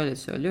 Onu da şöyle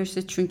söylüyor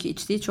işte, çünkü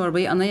içtiği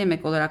çorbayı ana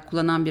yemek olarak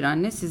kullanan bir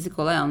anne sizi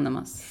kolay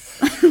anlamaz.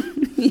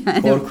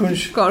 Yani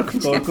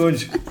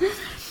korkunç.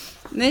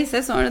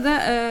 Neyse sonra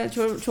da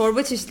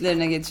çorba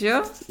çeşitlerine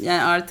geçiyor.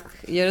 Yani artık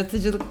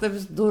yaratıcılıkta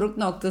bir doruk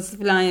noktası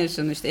falan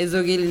yaşanıyor. İşte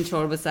ezogelin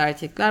çorbası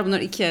erkekler. Bunlar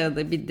 2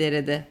 arada bir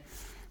derede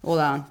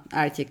olan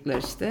erkekler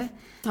işte.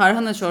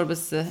 Tarhana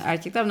çorbası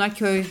erkekler. Bunlar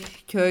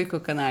köy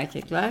kokan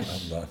erkekler.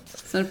 Allah.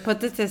 Sonra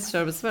patates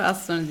çorbası var.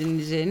 Az sonra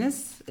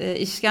dinleyeceğiniz.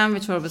 İşkembe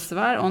çorbası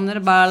var.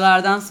 Onları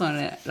barlardan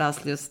sonra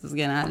rastlıyorsunuz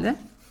genelde.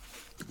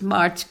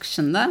 Bar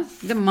çıkışında.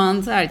 Bir de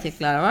mantı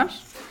erkekler var.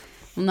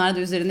 Bunlar da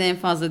üzerinde en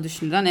fazla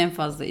düşünülen, en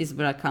fazla iz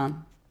bırakan,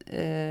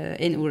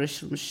 en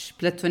uğraşılmış,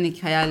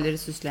 platonik hayalleri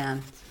süsleyen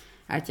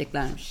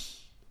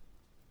erkeklermiş.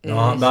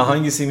 Ben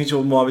hangisiyim hiç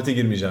o muhabbete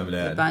girmeyeceğim bile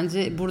yani.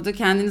 Bence burada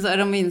kendinizi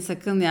aramayın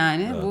sakın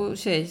yani. Evet. Bu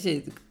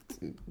şey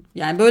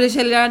yani böyle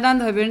şeylerden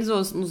de haberiniz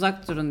olsun,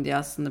 uzak durun diye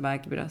aslında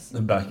belki biraz.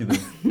 Belki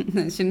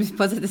de. Şimdi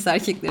patates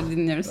erkekleri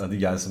dinliyoruz. Hadi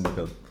gelsin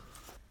bakalım.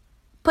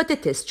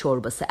 Patates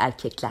çorbası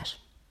erkekler.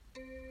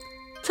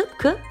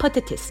 Tıpkı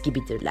patates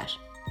gibidirler.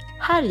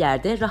 Her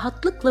yerde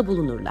rahatlıkla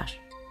bulunurlar.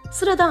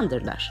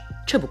 Sıradandırlar,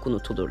 çabuk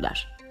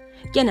unutulurlar.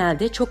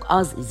 Genelde çok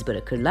az iz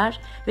bırakırlar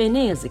ve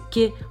ne yazık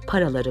ki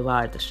paraları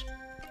vardır.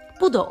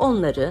 Bu da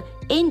onları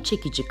en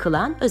çekici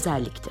kılan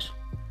özelliktir.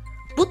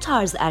 Bu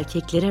tarz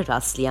erkeklere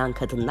rastlayan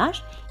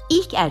kadınlar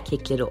ilk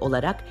erkekleri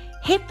olarak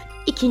hep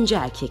ikinci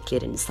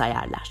erkeklerini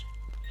sayarlar.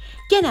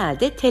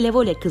 Genelde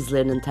televole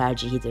kızlarının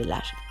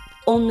tercihidirler.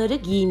 Onları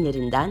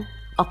giyimlerinden,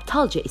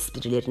 aptalca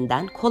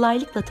esprilerinden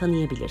kolaylıkla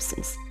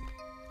tanıyabilirsiniz.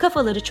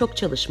 Kafaları çok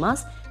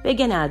çalışmaz ve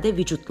genelde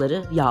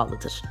vücutları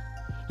yağlıdır.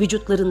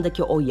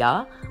 Vücutlarındaki o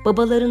yağ,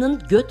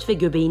 babalarının göt ve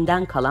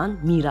göbeğinden kalan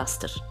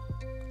mirastır.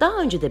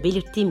 Daha önce de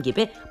belirttiğim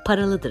gibi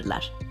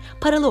paralıdırlar.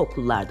 Paralı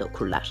okullarda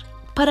okurlar.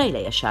 Parayla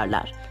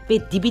yaşarlar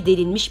ve dibi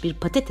delinmiş bir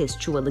patates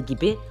çuvalı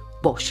gibi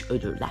boş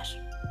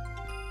ölürler.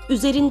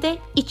 Üzerinde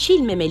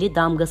içilmemeli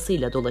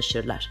damgasıyla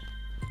dolaşırlar.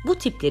 Bu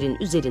tiplerin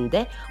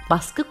üzerinde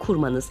baskı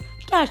kurmanız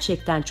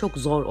gerçekten çok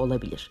zor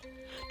olabilir.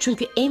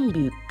 Çünkü en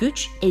büyük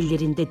güç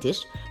ellerindedir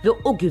ve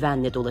o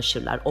güvenle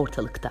dolaşırlar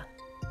ortalıkta.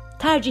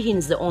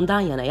 Tercihinizi ondan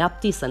yana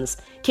yaptıysanız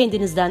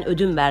kendinizden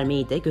ödün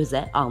vermeyi de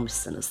göze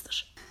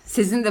almışsınızdır.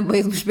 Sezin de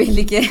bayılmış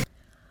belli ki.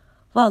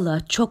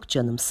 Vallahi çok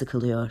canım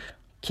sıkılıyor.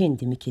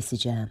 Kendimi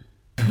keseceğim.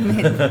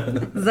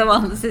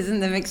 Zavallı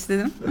Sezin demek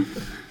istedim.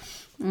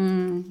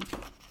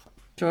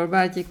 Çorba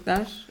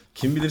erkekler.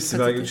 Kim bilir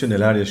Sibel Gökçe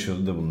neler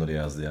yaşıyordu da bunları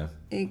yazdı ya.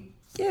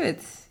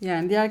 Evet.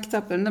 Yani diğer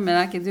kitaplarında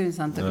merak ediyor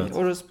insan tabii. Evet.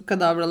 Orospu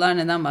kadavralar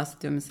neden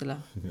bahsediyor mesela?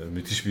 Ya,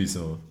 müthiş bir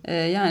isim o.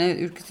 Yani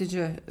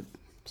ürkütücü.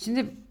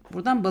 Şimdi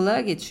buradan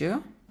balığa geçiyor.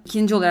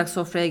 İkinci olarak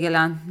sofraya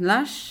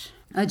gelenler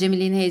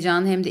acemiliğin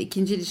heyecanı hem de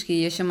ikinci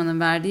ilişkiyi yaşamanın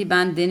verdiği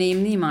ben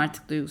deneyimliyim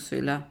artık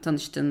duygusuyla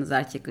tanıştığınız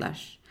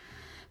erkekler.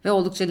 Ve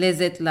oldukça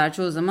lezzetliler.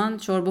 Çoğu zaman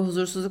çorba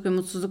huzursuzluk ve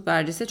mutsuzluk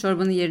verdiyse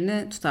çorbanın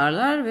yerini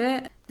tutarlar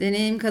ve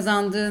deneyim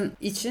kazandığın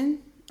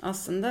için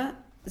aslında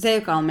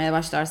zevk almaya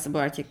başlarsın bu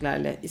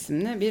erkeklerle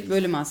isimli bir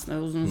bölüm aslında.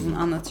 Uzun uzun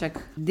anlatacak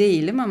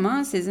değilim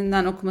ama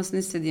Sezin'den okumasını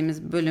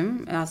istediğimiz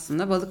bölüm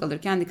aslında balık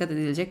alırken dikkat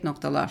edilecek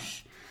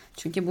noktalar.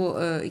 Çünkü bu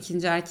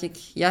ikinci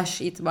erkek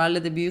yaş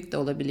itibariyle de büyük de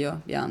olabiliyor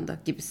bir anda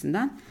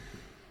gibisinden.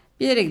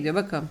 Bir yere gidiyor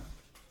bakalım.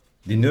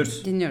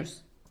 Dinliyoruz.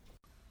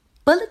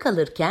 Balık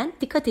alırken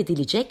dikkat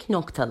edilecek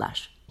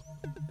noktalar.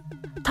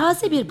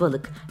 Taze bir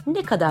balık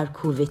ne kadar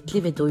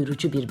kuvvetli ve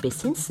doyurucu bir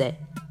besinse,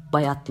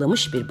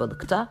 bayatlamış bir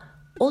balıkta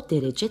o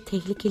derece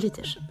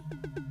tehlikelidir.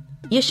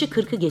 Yaşı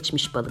 40'ı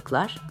geçmiş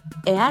balıklar,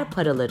 eğer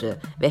paraları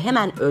ve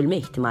hemen ölme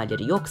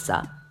ihtimalleri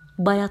yoksa,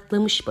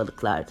 bayatlamış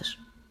balıklardır.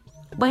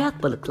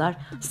 Bayat balıklar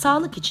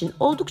sağlık için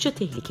oldukça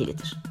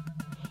tehlikelidir.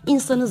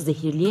 İnsanı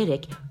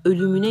zehirleyerek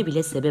ölümüne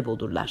bile sebep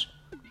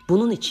olurlar.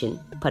 Bunun için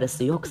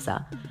parası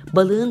yoksa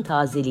balığın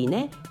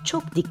tazeliğine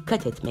çok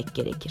dikkat etmek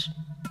gerekir.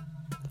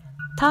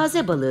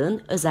 Taze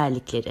balığın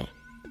özellikleri: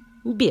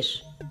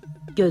 1.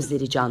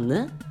 Gözleri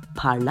canlı,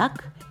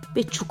 parlak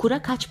ve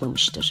çukura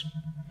kaçmamıştır.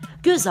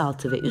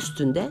 Gözaltı ve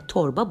üstünde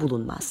torba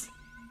bulunmaz.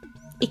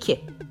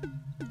 2.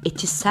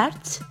 Eti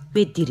sert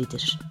ve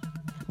diridir.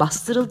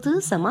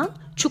 Bastırıldığı zaman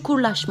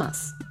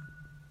çukurlaşmaz.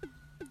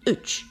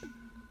 3.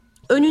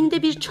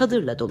 Önünde bir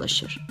çadırla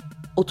dolaşır.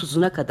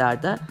 30'una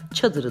kadar da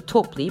çadırı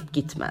toplayıp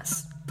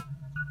gitmez.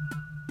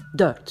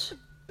 4.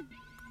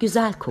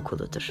 Güzel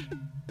kokuludur.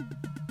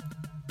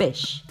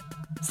 5.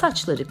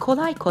 Saçları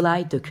kolay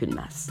kolay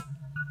dökülmez.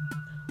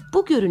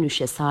 Bu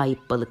görünüşe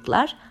sahip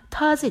balıklar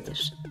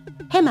tazedir.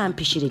 Hemen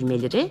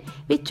pişirilmeleri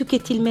ve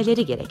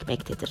tüketilmeleri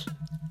gerekmektedir.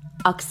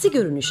 Aksi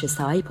görünüşe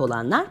sahip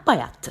olanlar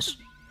bayattır.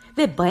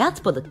 Ve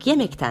bayat balık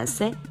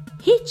yemektense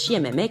hiç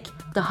yememek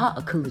daha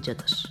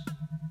akıllıcadır.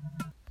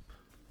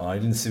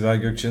 Aylin, Sibel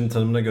Gökçe'nin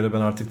tanımına göre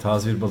ben artık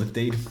taze bir balık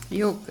değilim.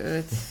 Yok,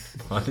 evet.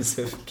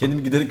 Maalesef.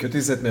 Kendimi giderek kötü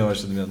hissetmeye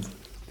başladım yalnız.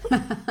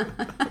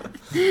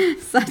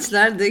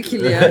 Saçlar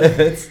dökülüyor.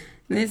 Evet.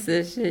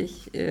 Neyse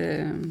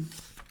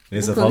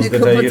Neyse, bu konuyu fazla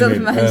detaya kapatalım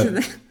girmeyelim. bence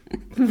Evet.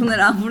 de.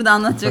 Bunları burada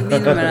anlatacak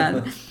değilim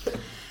herhalde.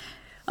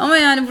 Ama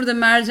yani burada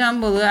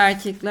mercan balığı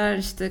erkekler,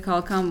 işte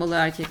kalkan balığı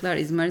erkekler,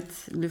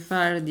 izmarit,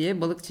 lüfer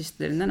diye balık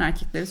çeşitlerinden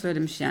erkekleri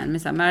söylemiş yani.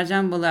 Mesela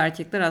mercan balığı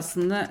erkekler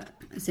aslında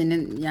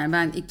senin, yani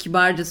ben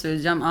kibarca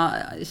söyleyeceğim,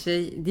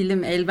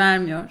 dilim el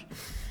vermiyor.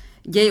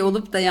 Gay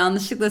olup da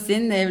yanlışlıkla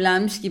seninle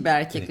evlenmiş gibi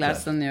erkekler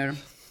sanıyorum.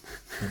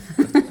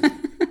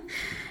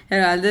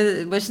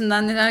 Herhalde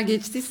başından neler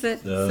geçtiyse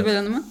Sibel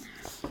Hanım'ın.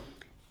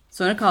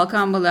 Sonra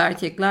kalkan balığı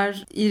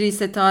erkekler iri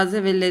ise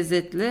taze ve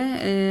lezzetli,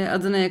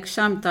 adına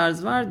yakışan bir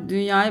tarz var.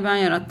 Dünyayı ben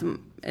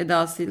yarattım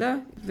edasıyla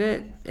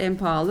ve en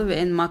pahalı ve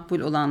en makbul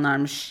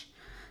olanlarmış.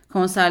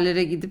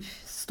 Konserlere gidip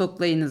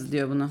stoklayınız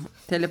diyor bunu.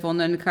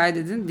 Telefonlarını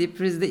kaydedin,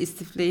 dipfrizde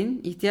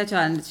istifleyin, ihtiyaç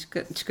halinde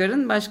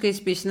çıkarın, başka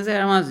hiçbir işinize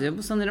yaramaz diyor.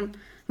 Bu sanırım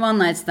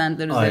one night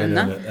standlar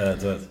üzerinden. Aynen öyle.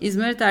 Evet.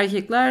 İzmarit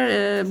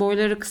erkekler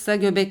boyları kısa,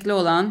 göbekli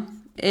olan,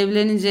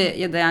 evlenince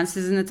ya da yani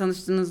sizinle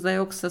tanıştığınızda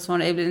yoksa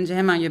sonra evlenince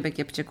hemen göbek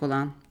yapacak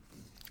olan,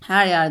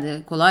 her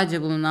yerde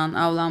kolayca bulunan,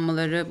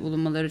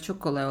 bulunmaları çok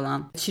kolay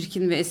olan,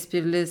 çirkin ve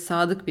esprili,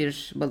 sadık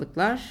bir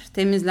balıklar.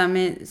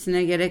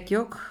 Temizlenmesine gerek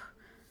yok.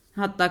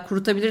 Hatta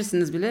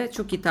kurutabilirsiniz bile.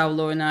 Çok iyi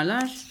tavla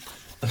oynarlar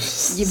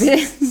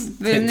gibi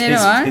bölümleri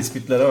var.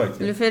 Tespitlere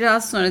bak. Lüfer'i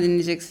az sonra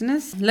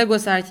dinleyeceksiniz.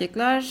 Lagos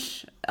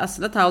erkekler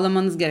aslında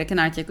tavlamanız gereken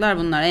erkekler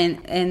bunlar.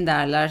 En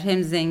derler.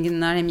 Hem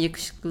zenginler, hem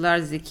yakışıklılar,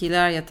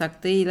 zekiler,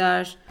 yatakta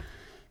iyiler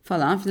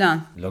falan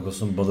filan.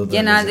 Lagos'un balığı da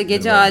genelde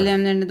gece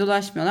alemlerinde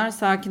dolaşmıyorlar.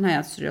 Sakin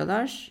hayat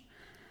sürüyorlar.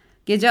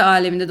 Gece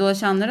aleminde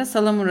dolaşanlara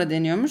salamura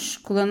deniyormuş.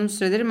 Kullanım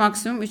süreleri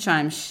maksimum 3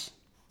 aymış.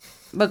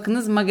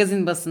 Bakınız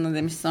magazin basını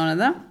demiş sonra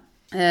da.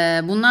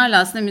 Bunlarla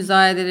aslında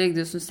müzayedelere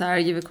gidiyorsun.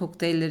 Sergi ve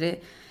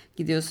kokteylleri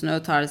gidiyorsun.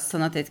 O tarz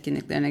sanat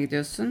etkinliklerine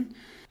gidiyorsun.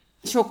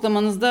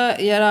 Şoklamanızda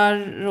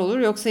yarar olur,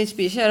 yoksa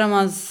hiçbir işe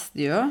yaramaz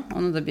diyor.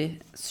 Onu da bir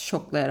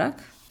şoklayarak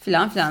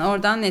filan filan.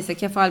 Oradan neyse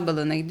kefal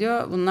balığına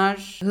gidiyor.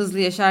 Bunlar hızlı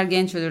yaşar,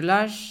 genç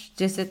ölürler.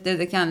 Cesetleri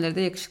de kendileri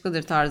de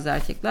yakışıklıdır tarzı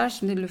erkekler.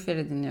 Şimdi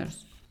lüferi dinliyoruz.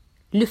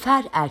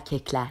 Lüfer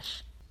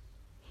erkekler.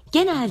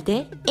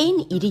 Genelde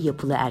en iri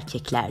yapılı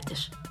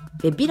erkeklerdir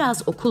ve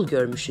biraz okul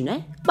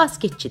görmüşüne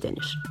basketçi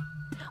denir.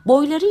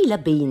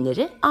 Boylarıyla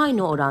beyinleri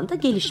aynı oranda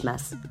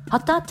gelişmez.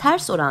 Hatta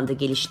ters oranda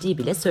geliştiği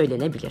bile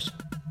söylenebilir.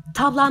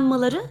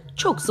 Tavlanmaları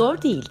çok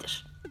zor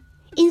değildir.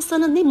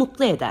 İnsanı ne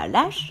mutlu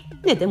ederler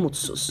ne de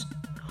mutsuz.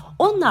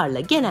 Onlarla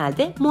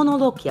genelde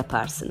monolog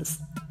yaparsınız.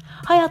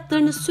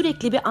 Hayatlarını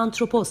sürekli bir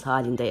antropoz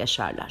halinde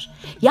yaşarlar.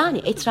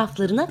 Yani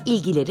etraflarına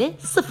ilgileri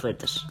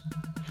sıfırdır.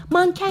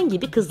 Manken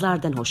gibi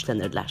kızlardan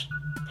hoşlanırlar.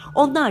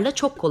 Onlarla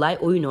çok kolay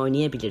oyun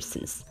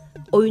oynayabilirsiniz.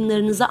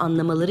 Oyunlarınızı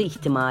anlamaları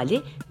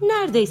ihtimali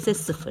neredeyse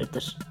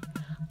sıfırdır.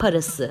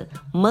 Parası,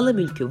 malı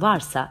mülkü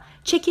varsa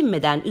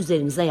çekinmeden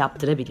üzerinize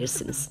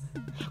yaptırabilirsiniz.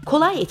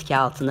 Kolay etki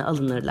altına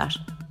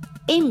alınırlar.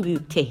 En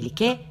büyük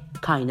tehlike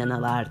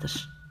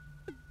kaynanalardır.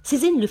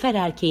 Sizin lüfer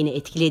erkeğini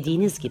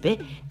etkilediğiniz gibi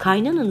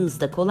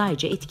kaynananız da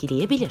kolayca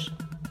etkileyebilir.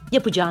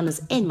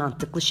 Yapacağınız en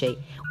mantıklı şey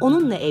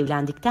onunla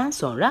evlendikten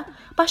sonra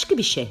başka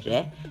bir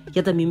şehre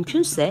ya da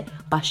mümkünse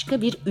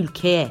başka bir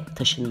ülkeye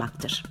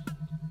taşınmaktır.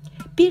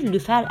 Bir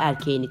lüfer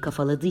erkeğini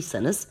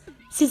kafaladıysanız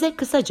size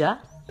kısaca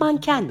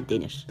manken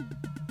denir.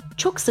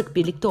 Çok sık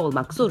birlikte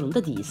olmak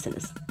zorunda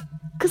değilsiniz.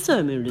 Kısa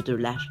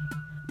ömürlüdürler.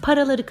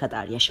 Paraları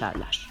kadar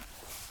yaşarlar.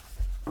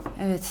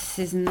 Evet,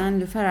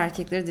 sizinden lüfer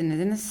erkekleri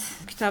dinlediniz.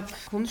 Bu kitap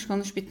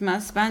konuş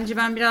bitmez. Bence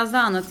ben biraz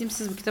daha anlatayım.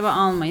 Siz bu kitabı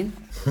almayın.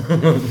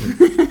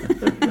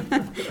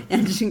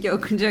 Yani çünkü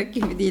okunacak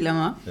gibi değil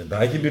ama.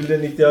 Belki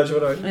birilerinin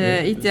ihtiyacı var.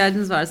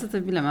 İhtiyacınız varsa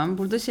tabii bilemem.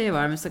 Burada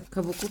var mesela,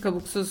 kabuklu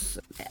kabuksuz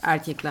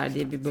erkekler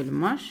diye bir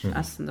bölüm var.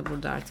 Aslında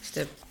burada artık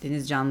işte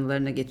deniz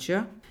canlılarına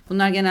geçiyor.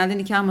 Bunlar genelde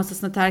nikah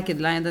masasına terk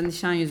edilen ya da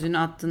nişan yüzüğünü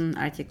attığın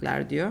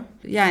erkekler diyor.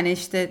 Yani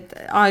işte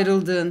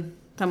ayrıldığın,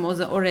 tam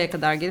oraya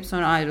kadar gelip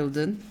sonra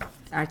ayrıldığın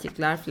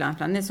erkekler falan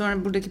filan. Ne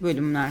sonra buradaki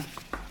bölümler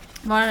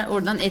var.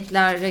 Oradan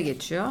etlere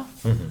geçiyor.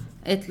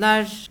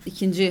 Etler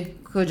ikinci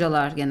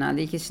kocalar,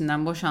 genelde ilk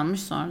eşinden boşanmış,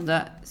 sonra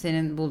da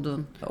senin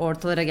bulduğun,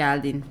 ortalara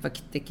geldiğin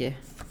vakitteki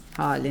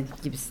halin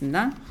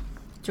gibisinden.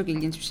 Çok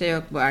ilginç bir şey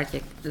yok bu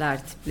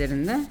erkekler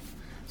tiplerinde.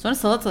 Sonra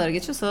salatalara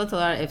geçiyor.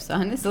 Salatalar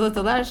efsane.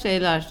 Salatalar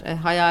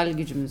hayal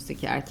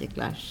gücümüzdeki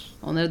erkekler.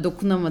 Onlara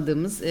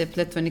dokunamadığımız,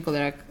 platonik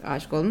olarak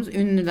aşık olduğumuz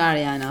ünlüler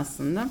yani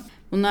aslında.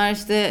 Bunlar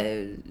işte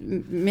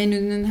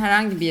menünün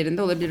herhangi bir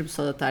yerinde olabilir bu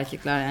salata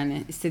erkekler,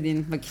 yani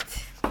istediğin vakit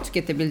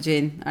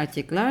tüketebileceğin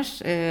erkekler.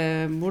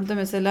 Burada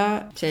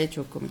mesela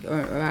çok komik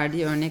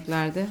verdiği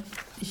örneklerde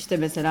İşte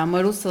mesela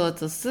marul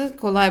salatası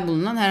kolay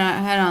bulunan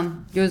her an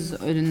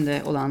göz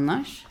önünde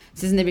olanlar.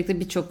 Sizinle birlikte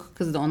birçok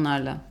kız da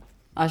onlarla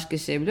aşk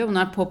yaşayabiliyor.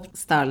 Bunlar pop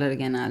starları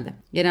genelde.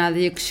 Genelde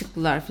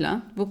yakışıklılar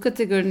falan. Bu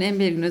kategorinin en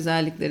belirgin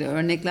özellikleri,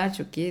 örnekler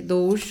çok iyi.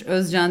 Doğuş,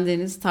 Özcan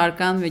Deniz,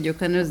 Tarkan ve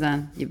Gökhan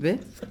Özen gibi.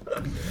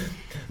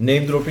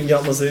 Name dropping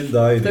yapmasaydı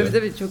daha iyiydi.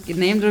 Tabii çok iyi.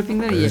 Name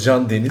droppingler iyi.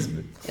 Özcan Deniz mi?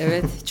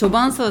 Evet.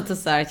 Çoban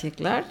salatası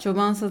erkekler.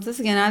 Çoban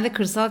salatası genelde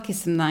kırsal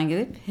kesimden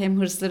gelip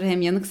hem hırsları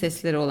hem yanık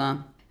sesleri olan.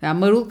 Yani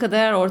marul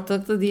kadar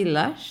ortalıkta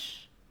değiller.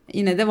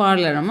 Yine de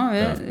varlar ama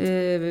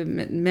ve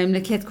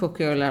memleket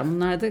kokuyorlar.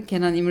 Bunlar da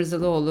Kenan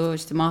İmirzalıoğlu,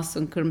 işte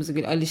Mahsun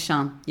Kırmızıgül,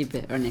 Alişan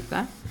gibi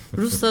örnekler.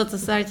 Rus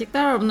salatası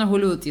erkekler var. Bunlar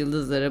Hollywood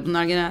yıldızları.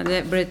 Bunlar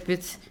genelde Brad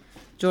Pitt,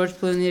 George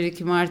Clooney,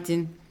 Ricky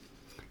Martin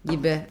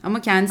gibi.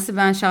 Ama kendisi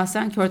ben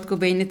şahsen Kurt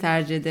Cobain'i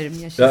tercih ederim.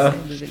 Yaşasaydı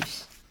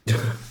demiş.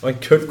 Ay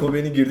Kurt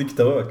Cobain'in girdiği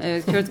kitaba bak.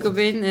 Evet, Kurt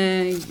Cobain,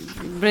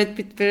 Brad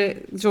Pitt ve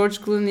George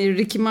Clooney,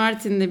 Ricky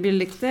Martin'le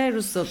birlikte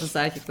Rus salatası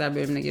erkekler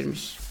bölümüne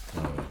girmiş.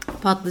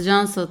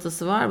 Patlıcan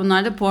salatası var.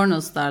 Bunlar da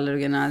porno starları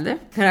genelde.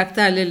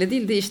 Karakterleriyle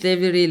değil de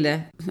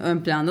işlevleriyle ön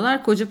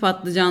plandalar. Koca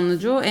Patlıcanlı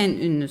Joe en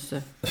ünlüsü.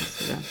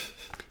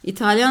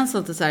 İtalyan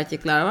salatası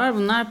erkekler var.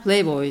 Bunlar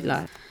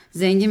playboylar.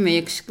 Zengin ve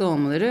yakışıklı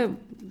olmaları.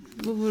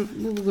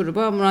 Bu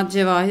gruba Murat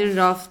Cevahir,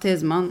 Rauf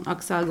Tezman,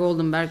 Axel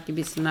Goldenberg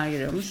gibi isimler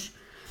giriyormuş.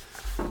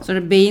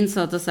 Sonra beyin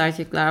salatası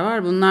erkekler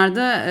var. Bunlar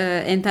da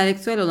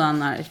entelektüel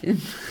olanlar.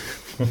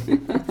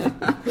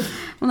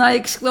 Bunlar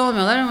yakışıklı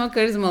olmuyorlar ama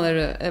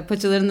karizmaları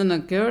paçalarından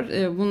akıyor.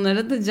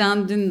 Bunlara da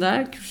Can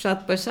Dündar,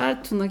 Kürşat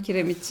Başar, Tuna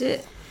Kiremitçi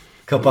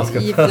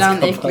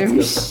falan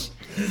eklemiş.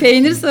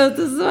 Peynir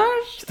salatası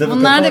var.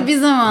 Bunlar da bir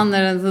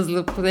zamanların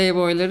hızlı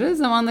playboyları.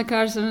 Zamanla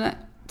karşılarına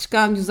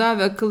çıkan güzel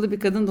ve akıllı bir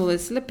kadın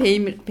dolayısıyla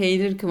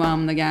peynir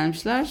kıvamına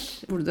gelmişler.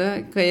 Burada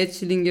Kaya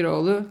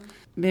Çilingiroğlu,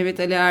 Mehmet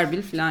Ali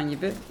Erbil falan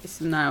gibi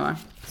isimler var.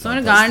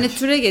 Sonra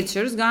garnitüre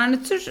geçiyoruz.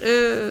 Garnitür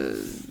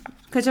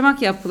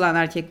kaçamak yapılan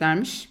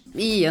erkeklermiş.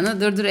 İyi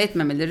yanı dırdır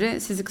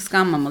etmemeleri, sizi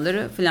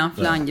kıskanmamaları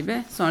falan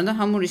gibi. Sonra da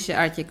hamur işi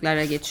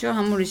erkeklere geçiyor.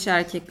 Hamur işi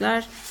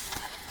erkekler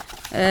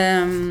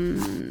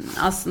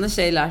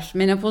aslında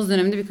menopoz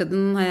döneminde bir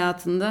kadının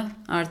hayatında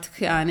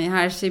artık yani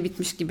her şey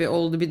bitmiş gibi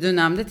olduğu bir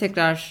dönemde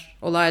tekrar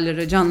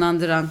olayları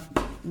canlandıran,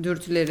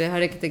 dürtüleri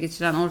harekete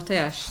geçiren orta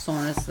yaş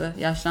sonrası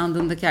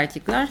yaşlandığındaki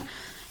erkekler.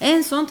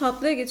 En son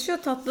tatlıya geçiyor.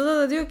 Tatlıda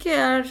da diyor ki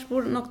eğer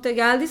bu noktaya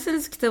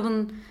geldiyseniz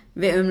kitabın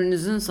ve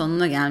ömrünüzün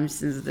sonuna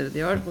gelmişsinizdir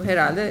diyor. Bu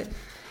herhalde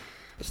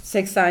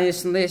 80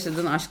 yaşında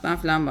yaşadığın aşktan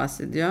falan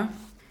bahsediyor.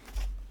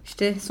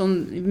 İşte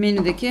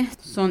menüdeki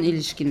son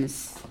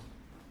ilişkiniz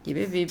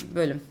gibi bir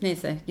bölüm.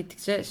 Neyse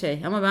gittikçe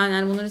ama ben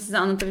yani bunları size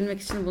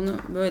anlatabilmek için bunu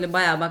böyle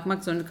bayağı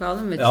bakmak zorunda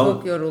kaldım ve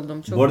çok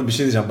yoruldum. Bu arada bir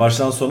şey diyeceğim.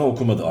 Baştan sona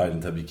okumadı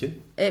Aylin tabii ki.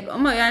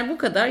 Ama yani bu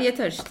kadar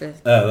yeter işte.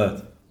 Evet.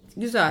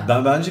 Güzel.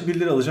 Bence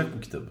birileri alacak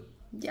bu kitabı.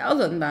 Ya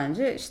alın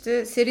bence.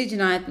 İşte seri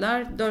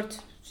cinayetler 4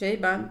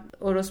 ben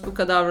orospu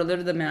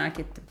kadavraları da merak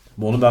ettim.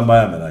 Onu ben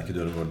bayağı merak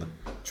ediyorum orada.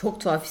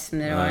 Çok tuhaf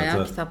isimleri var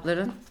ya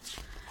kitapların.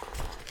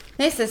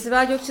 Neyse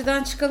Sibel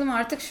Gökçe'den çıkalım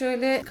artık.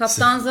 Şöyle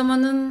Kaptan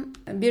Zaman'ın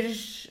bir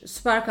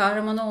süper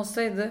kahramanı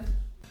olsaydı.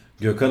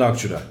 Gökhan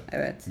Akçura.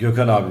 Evet.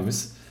 Gökhan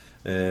abimiz.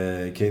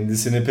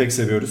 Kendisini pek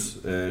seviyoruz.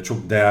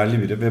 Çok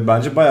değerli biri ve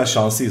bence bayağı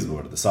şanslıyız bu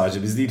arada.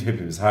 Sadece biz değil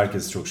hepimiz.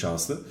 Herkes çok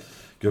şanslı.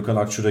 Gökhan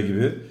Akçura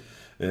gibi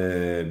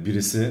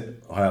birisi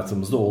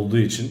hayatımızda olduğu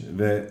için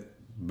ve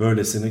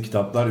böylesine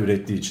kitaplar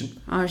ürettiği için.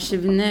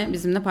 Arşivini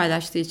bizimle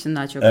paylaştığı için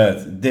daha çok.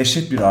 Evet,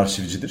 dehşet bir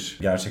arşivcidir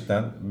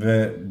gerçekten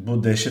ve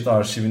bu dehşet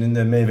arşivinin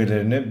de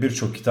meyvelerini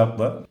birçok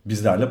kitapla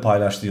bizlerle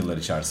paylaştı yıllar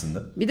içerisinde.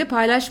 Bir de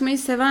paylaşmayı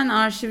seven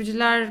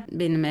arşivciler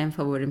benim en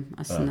favorim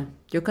aslında.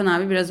 Evet. Gökhan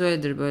abi biraz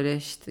öyledir böyle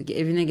işte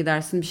evine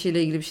gidersin bir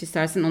şeyle ilgili bir şey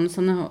istersin onu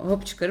sana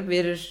hop çıkarıp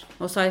verir.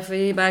 O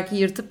sayfayı belki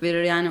yırtıp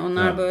verir yani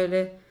onlar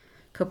böyle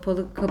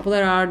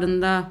kapılar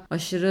ardında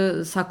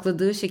aşırı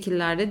sakladığı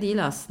şekillerde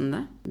değil aslında.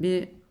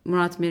 Bir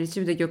Murat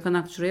Meriç'i bir de Gökhan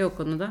Akçura'yı o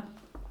konuda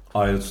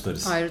ayrı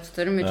tutarız. Ayrı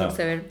tutarım ve çok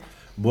severim.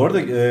 Bu arada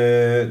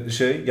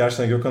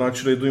gerçekten Gökhan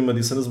Akçura'yı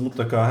duymadıysanız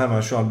mutlaka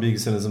hemen şu an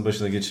bilgisayarınızın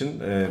başına geçin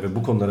ve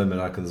bu konulara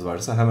merakınız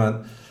varsa hemen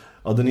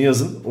adını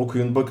yazın,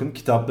 okuyun, bakın,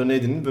 kitaplarını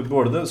edinin ve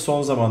bu arada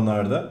son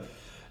zamanlarda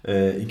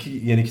 2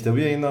 yeni kitabı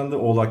yayınlandı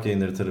Oğlak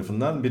Yayınları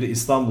tarafından. Biri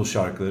İstanbul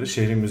Şarkıları,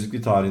 Şehrin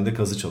Müzikli Tarihinde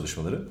Kazı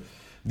Çalışmaları.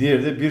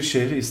 Diğeri de Bir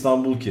Şehri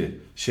İstanbul Ki,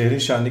 Şehrin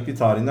Şenlikli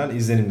Tarihinden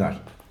İzlenimler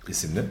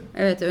isimli.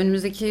 Evet,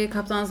 önümüzdeki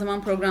Kaptan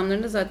Zaman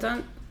programlarında zaten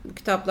bu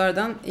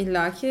kitaplardan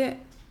illaki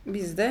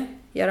biz de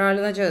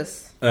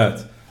yararlanacağız. Evet.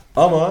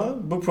 Ama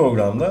bu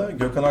programda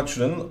Gökhan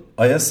Akçura'nın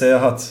Ay'a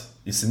Seyahat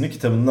isimli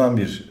kitabından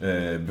bir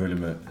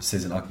bölümü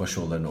Sezin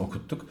Akbaşoğulları'nı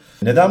okuttuk.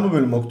 Neden bu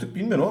bölümü okuttuk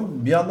bilmiyorum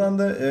ama bir yandan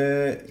da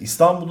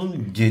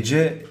İstanbul'un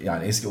gece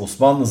yani eski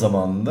Osmanlı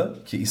zamanında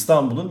ki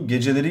İstanbul'un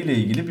geceleriyle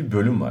ilgili bir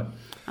bölüm var.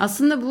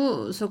 Aslında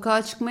bu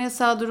sokağa çıkma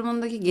yasağı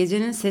durumundaki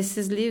gecenin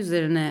sessizliği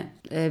üzerine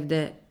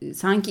evde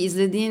sanki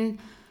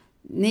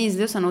ne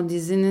izliyorsan o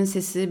dizinin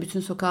sesi bütün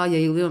sokağa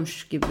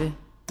yayılıyormuş gibi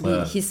bir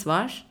his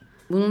var.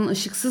 Bunun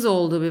ışıksız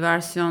olduğu bir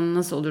versiyon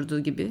nasıl olurdu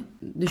gibi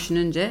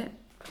düşününce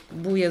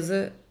bu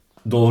yazı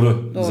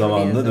Doğru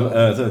zamanında değil mi?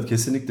 yazı. Evet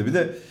kesinlikle. Bir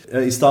de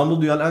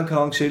İstanbul dünyanın en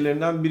karanlık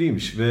şehirlerinden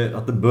biriymiş ve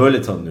hatta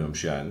böyle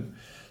tanınıyormuş yani.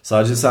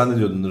 Sadece sen de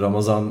diyordun,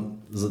 Ramazan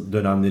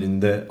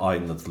dönemlerinde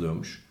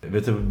aydınlatılıyormuş.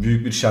 Ve tabii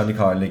büyük bir şenlik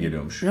haline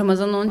geliyormuş.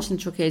 Ramazan'ı onun için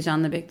çok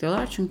heyecanla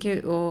bekliyorlar.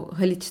 Çünkü o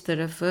Haliç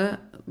tarafı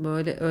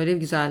böyle öyle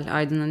güzel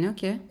aydınlanıyor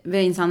ki.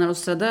 Ve insanlar o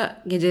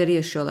sırada geceleri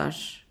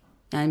yaşıyorlar.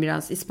 Yani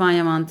biraz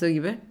İspanya mantığı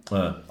gibi.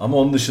 Evet. Ama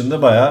onun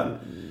dışında bayağı...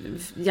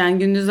 Yani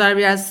gündüzler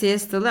biraz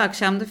siestalı,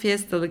 akşamda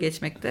fiestalı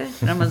geçmekte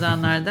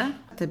Ramazanlarda.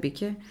 Tabii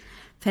ki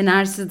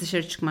fenersiz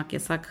dışarı çıkmak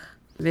yasak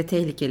ve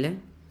tehlikeli.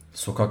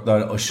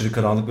 Sokaklar aşırı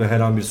karanlık ve her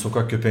an bir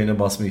sokak köpeğine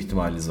basma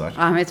ihtimaliniz var.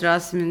 Ahmet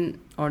Rasim'in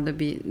orada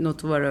bir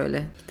notu var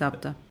öyle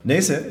kitapta.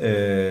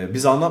 Neyse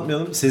biz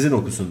anlatmayalım, Sezin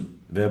okusun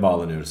ve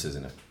bağlanıyoruz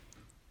Sezin'e.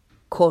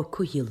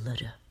 Korku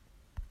yılları.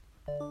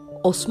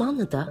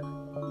 Osmanlı'da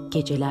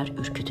geceler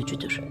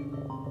ürkütücüdür.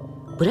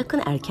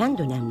 Bırakın erken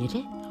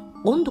dönemleri,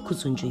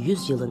 19.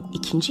 yüzyılın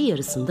ikinci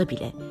yarısında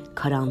bile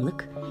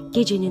karanlık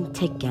gecenin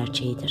tek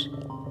gerçeğidir.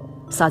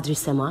 Sadri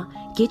Sema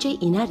gece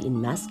iner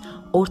inmez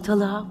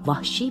ortalığa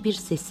vahşi bir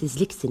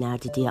sessizlik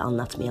sinerdi diye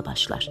anlatmaya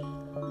başlar.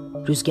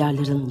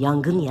 Rüzgarların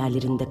yangın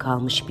yerlerinde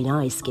kalmış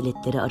bina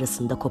iskeletleri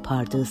arasında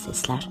kopardığı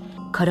sesler,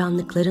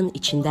 karanlıkların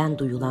içinden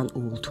duyulan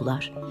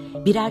uğultular,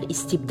 birer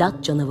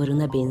istibdat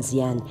canavarına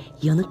benzeyen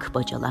yanık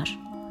bacalar,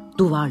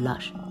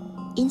 duvarlar,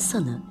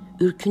 insanı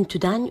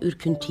ürküntüden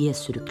ürküntüye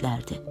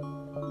sürüklerdi.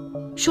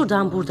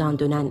 Şuradan buradan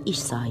dönen iş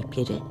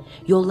sahipleri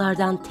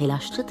yollardan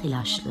telaşlı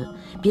telaşlı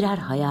birer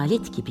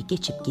hayalet gibi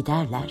geçip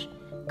giderler,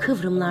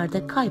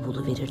 kıvrımlarda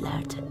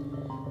kayboluverirlerdi.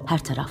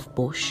 Her taraf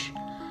boş,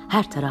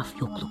 her taraf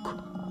yokluk.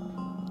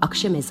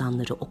 Akşam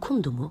ezanları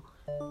okundu mu,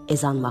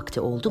 ezan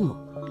vakti oldu mu,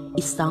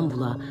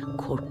 İstanbul'a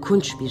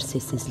korkunç bir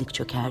sessizlik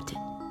çökerdi.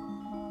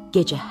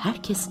 Gece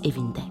herkes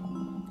evinde,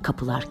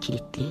 kapılar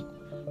kilitli,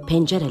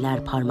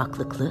 pencereler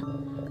parmaklıklı,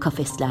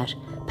 kafesler,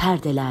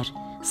 perdeler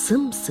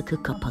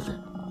sımsıkı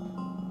kapalı.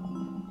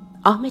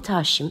 Ahmet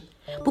Haşim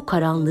bu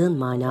karanlığın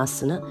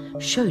manasını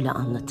şöyle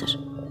anlatır.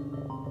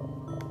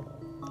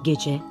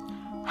 Gece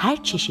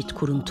her çeşit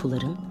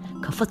kuruntuların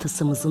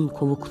kafatasımızın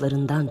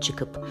kovuklarından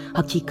çıkıp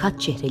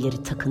hakikat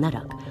çehreleri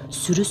takınarak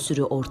sürü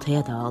sürü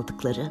ortaya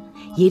dağıldıkları,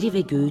 yeri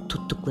ve göğü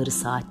tuttukları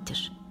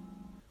saattir.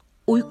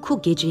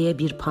 Uyku geceye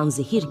bir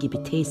panzehir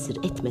gibi tesir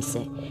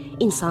etmese,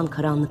 insan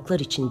karanlıklar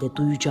içinde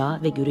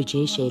duyacağı ve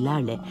göreceği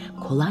şeylerle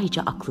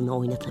kolayca aklını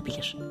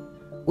oynatabilir.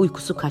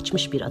 Uykusu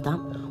kaçmış bir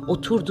adam,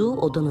 oturduğu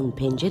odanın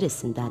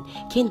penceresinden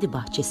kendi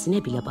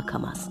bahçesine bile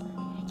bakamaz.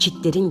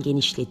 Çitlerin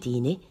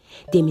genişlediğini,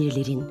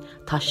 demirlerin,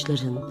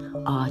 taşların,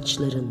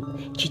 ağaçların,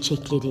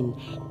 çiçeklerin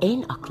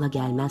en akla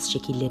gelmez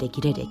şekillere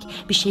girerek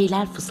bir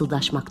şeyler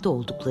fısıldaşmakta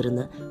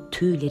olduklarını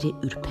tüyleri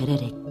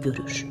ürpererek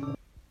görür.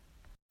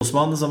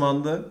 Osmanlı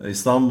zamanında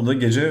İstanbul'da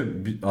gece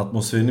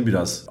atmosferini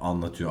biraz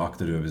anlatıyor,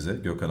 aktarıyor bize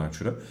Gökhan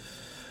Akçura.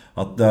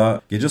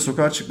 Hatta gece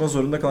sokağa çıkma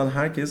zorunda kalan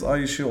herkes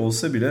ay ışığı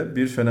olsa bile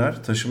bir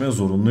fener taşımaya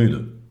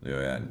zorunluydu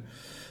diyor yani.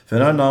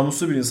 Fener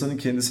namuslu bir insanın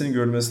kendisinin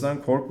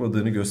görülmesinden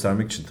korkmadığını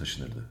göstermek için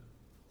taşınırdı.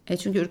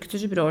 Çünkü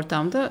ürkütücü bir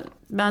ortamda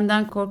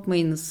benden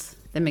korkmayınız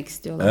demek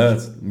istiyorlar.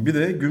 Evet. Bir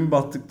de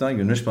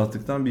güneş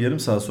battıktan bir yarım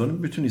saat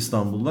sonra bütün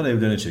İstanbullular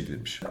evlerine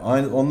çekilmiş.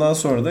 Ondan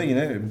sonra da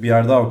yine bir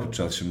yer daha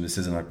okutacağız şimdi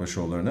Sezin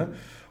Akbaşoğulları'na.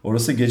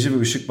 Orası Gece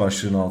ve Işık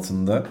başlığının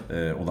altında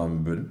olan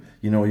bir bölüm.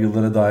 Yine o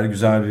yıllara dair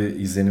güzel bir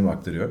izlenim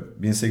aktarıyor.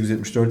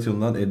 1874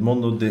 yılından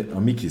Edmondo de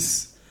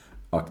Amicis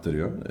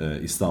aktarıyor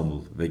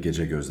İstanbul ve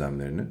gece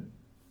gözlemlerini.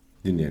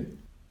 Dinleyelim.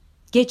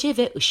 Gece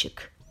ve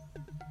Işık.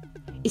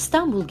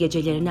 İstanbul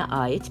gecelerine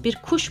ait bir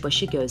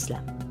kuşbaşı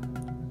gözlem.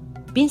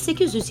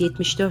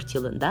 1874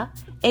 yılında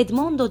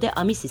Edmondo de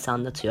Amicis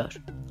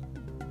anlatıyor.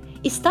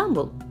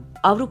 İstanbul,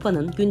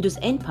 Avrupa'nın gündüz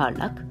en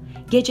parlak,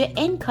 gece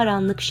en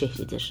karanlık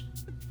şehridir.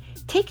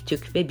 Tek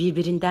tük ve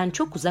birbirinden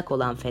çok uzak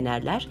olan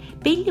fenerler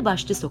belli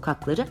başlı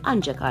sokakları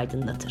ancak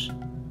aydınlatır.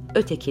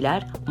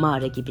 Ötekiler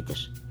mağara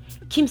gibidir.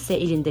 Kimse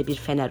elinde bir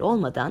fener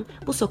olmadan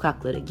bu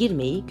sokaklara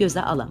girmeyi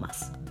göze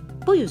alamaz.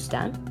 Bu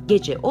yüzden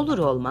gece olur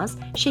olmaz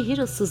şehir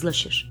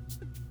ıssızlaşır.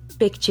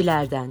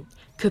 Bekçilerden,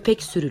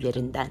 köpek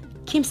sürülerinden,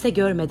 kimse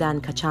görmeden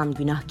kaçan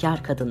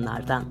günahkar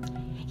kadınlardan,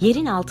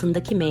 yerin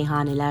altındaki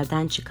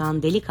meyhanelerden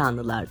çıkan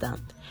delikanlılardan,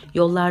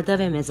 yollarda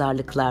ve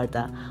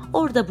mezarlıklarda,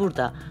 orada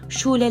burada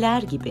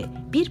şuleler gibi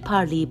bir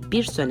parlayıp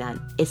bir sönen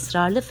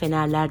esrarlı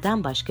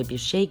fenerlerden başka bir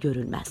şey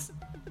görülmez.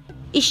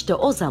 İşte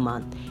o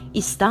zaman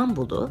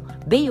İstanbul'u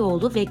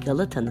Beyoğlu ve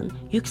Galata'nın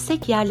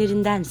yüksek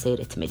yerlerinden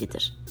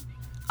seyretmelidir.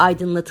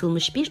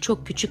 Aydınlatılmış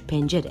birçok küçük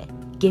pencere,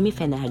 gemi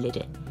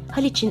fenerleri,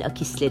 Haliç'in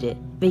akisleri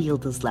ve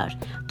yıldızlar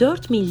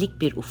 4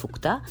 millik bir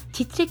ufukta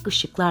titrek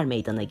ışıklar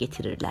meydana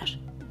getirirler.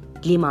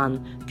 Liman,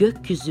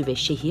 gökyüzü ve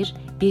şehir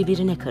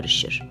birbirine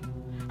karışır.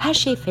 Her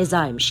şey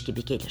fezaymış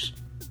gibi gelir.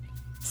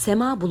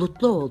 Sema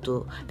bulutlu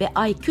olduğu ve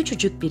ay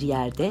küçücük bir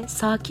yerde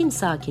sakin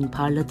sakin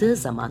parladığı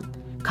zaman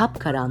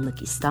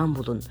kapkaranlık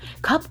İstanbul'un,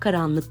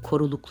 kapkaranlık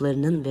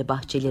koruluklarının ve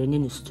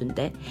bahçelerinin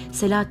üstünde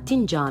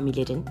Selahattin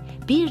camilerin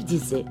bir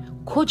dizi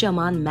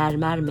kocaman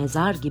mermer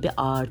mezar gibi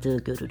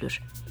ağardığı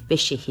görülür ve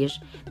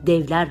şehir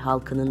devler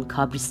halkının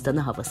kabristanı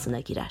havasına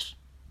girer.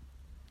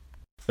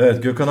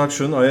 Evet, Gökhan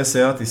Akçura'nın Ay'a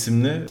Seyahat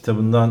isimli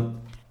kitabından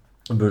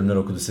bölümler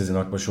okudu Sezin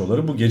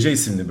Akbaşoğulları. Bu Gece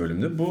isimli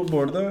bölümdü.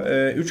 Bu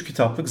arada 3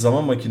 kitaplık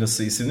Zaman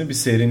Makinesi isimli bir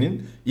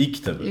serinin ilk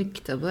kitabı. İlk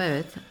kitabı,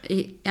 evet.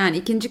 Yani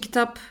ikinci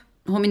kitap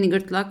Homini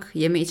Gırtlak,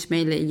 yeme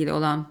içmeyle ilgili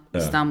olan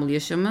İstanbul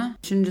yaşamı.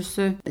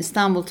 Üçüncüsü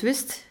İstanbul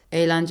Twist,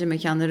 eğlence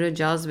mekanları,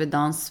 caz ve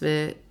dans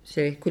ve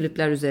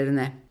kulüpler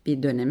üzerine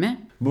bir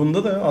dönemi.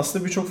 Bunda da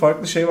aslında birçok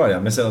farklı şey var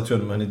yani. Mesela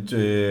atıyorum hani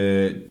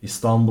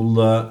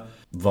İstanbul'da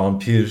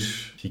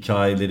vampir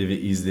hikayeleri ve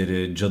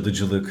izleri,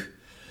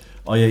 cadıcılık,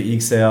 Ay'a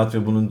ilk seyahat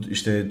ve bunun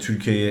işte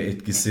Türkiye'ye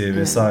etkisi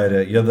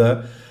vesaire ya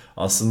da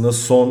aslında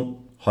son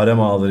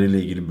harem ağaları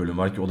ile ilgili bir bölüm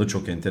var ki o da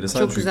çok enteresan.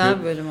 Çok güzel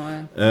bir bölüm o.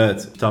 Yani.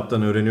 Evet,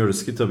 kitaptan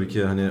öğreniyoruz ki tabii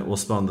ki hani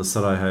Osmanlı'da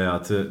saray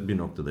hayatı bir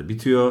noktada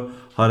bitiyor.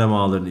 Harem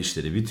ağalarının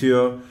işleri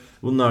bitiyor.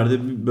 Bunlar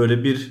da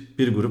böyle bir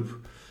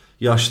grup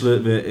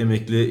yaşlı ve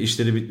emekli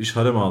işleri bitmiş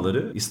harem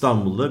ağaları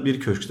İstanbul'da bir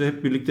köşkte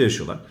hep birlikte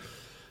yaşıyorlar.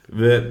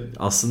 Ve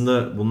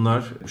aslında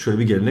bunlar şöyle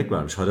bir gelenek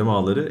varmış. Harem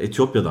ağaları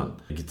Etiyopya'dan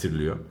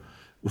getiriliyor.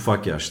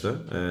 Ufak yaşta.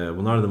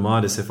 Bunlar da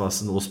maalesef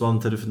aslında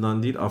Osmanlı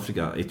tarafından değil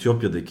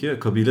Etiyopya'daki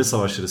kabile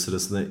savaşları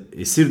sırasında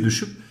esir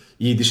düşüp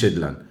yiğidiş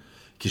edilen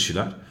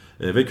kişiler.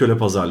 Ve köle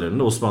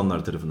pazarlarında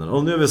Osmanlılar tarafından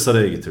alınıyor ve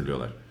saraya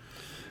getiriliyorlar.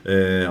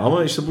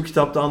 Ama işte bu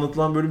kitapta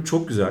anlatılan bölüm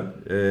çok güzel.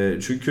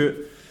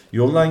 Çünkü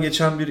yoldan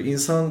geçen bir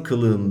insan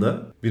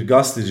kılığında bir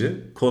gazeteci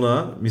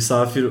konağa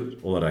misafir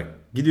olarak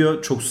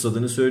gidiyor. Çok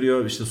susadığını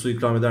söylüyor. İşte su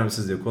ikram eder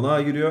misiniz diye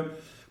konağa giriyor.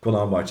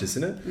 Konağın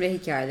bahçesine. Ve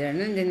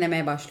hikayelerini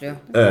dinlemeye başlıyor.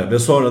 Evet ve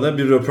sonra da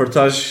bir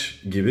röportaj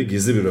gibi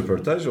gizli bir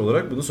röportaj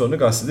olarak bunu sonra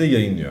gazetede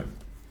yayınlıyor.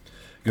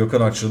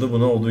 Gökhan Akçura da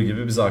bunu olduğu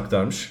gibi bize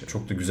aktarmış.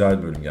 Çok da güzel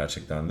bir bölüm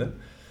gerçekten de.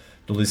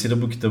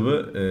 Dolayısıyla bu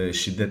kitabı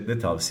şiddetle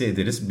tavsiye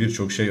ederiz.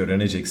 Birçok şey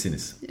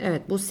öğreneceksiniz.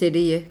 Evet, bu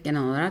seriyi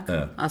genel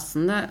olarak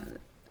aslında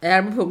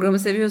eğer bu programı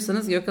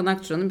seviyorsanız Gökhan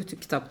Akçura'nın bütün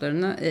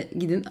kitaplarını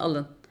gidin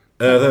alın.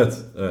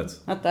 Evet.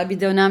 Hatta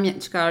bir dönem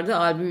çıkardığı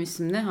albüm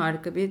isimli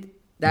harika bir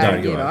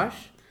dergi var.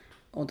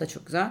 O da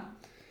çok güzel.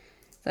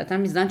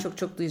 Zaten bizden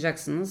çok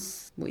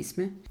duyacaksınız bu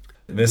ismi.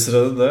 Ve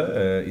sırada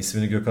da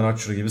ismini Gökhan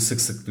Akçura gibi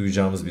sık sık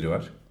duyacağımız biri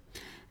var.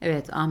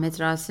 Evet, Ahmet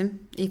Rasim.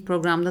 İlk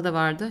programda da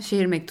vardı.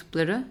 Şehir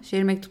Mektupları.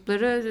 Şehir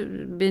Mektupları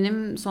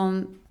benim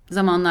son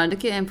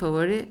zamanlardaki en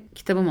favori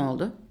kitabım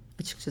oldu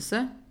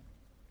açıkçası.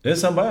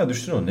 Sen bayağı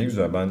düştün onu, ne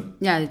güzel. Ben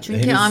yani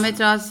çünkü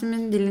Ahmet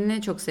Rasim'in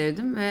dilini çok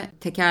sevdim ve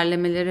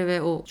tekerlemeleri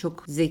ve o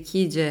çok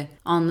zekice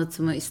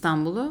anlatımı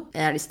İstanbul'u.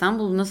 Eğer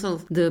İstanbul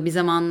nasıldı bir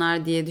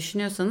zamanlar diye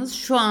düşünüyorsanız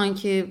şu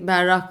anki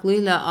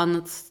berraklığıyla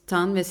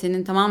anlatan ve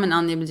senin tamamen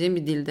anlayabileceğin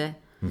bir dilde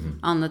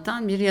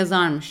anlatan bir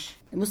yazarmış.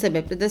 Bu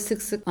sebeple de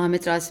sık sık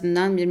Ahmet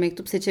Rasim'den bir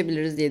mektup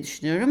seçebiliriz diye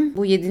düşünüyorum.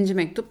 Bu 7.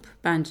 mektup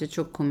bence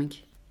çok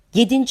komik.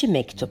 7.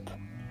 mektup.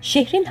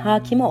 Şehrin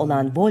hakimi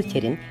olan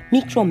Voltaire'in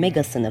mikro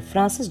megasını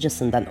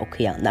Fransızcasından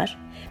okuyanlar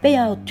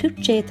veya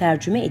Türkçe'ye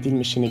tercüme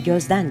edilmişini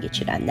gözden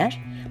geçirenler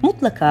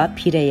mutlaka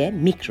pireye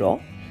mikro,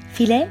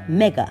 file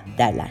mega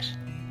derler.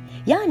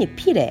 Yani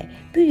pire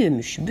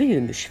büyümüş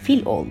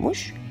fil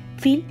olmuş,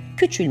 fil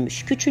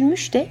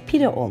küçülmüş de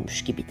pire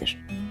olmuş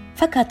gibidir.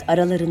 Fakat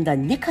aralarında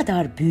ne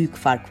kadar büyük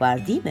fark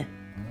var değil mi?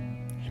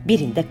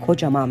 Birinde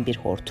kocaman bir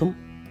hortum,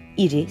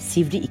 iri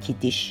sivri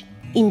 2 diş,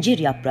 incir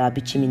yaprağı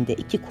biçiminde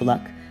 2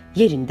 kulak,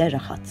 yerinde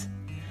rahat.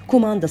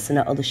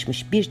 Kumandasına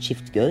alışmış bir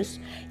çift göz,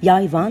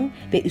 yayvan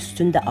ve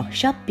üstünde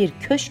ahşap bir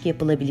köşk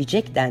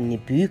yapılabilecek denli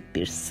büyük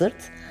bir sırt,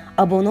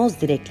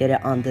 abonoz direkleri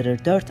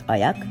andırır 4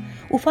 ayak,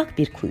 ufak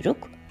bir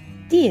kuyruk,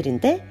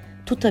 diğerinde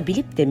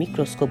tutabilip de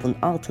mikroskobun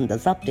altında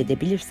zapt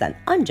edebilirsen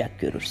ancak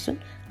görürsün,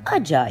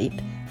 acayip,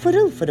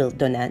 fırıl fırıl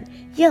dönen,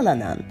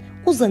 yalanan,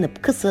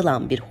 uzanıp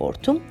kısılan bir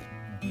hortum,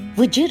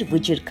 vıcır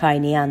vıcır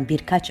kaynayan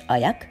birkaç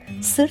ayak,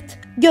 sırt,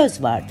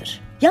 göz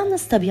vardır.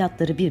 Yalnız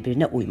tabiatları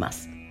birbirine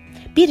uymaz.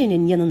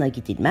 Birinin yanına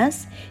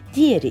gidilmez,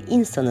 diğeri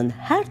insanın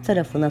her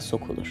tarafına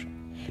sokulur.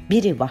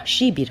 Biri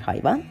vahşi bir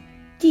hayvan,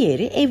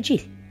 diğeri evcil.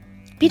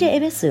 Biri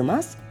eve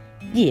sığmaz,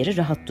 diğeri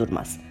rahat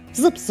durmaz.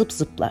 Zıp zıp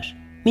zıplar.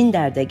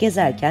 Minderde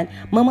gezerken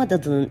mama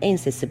dadının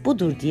ensesi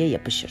budur diye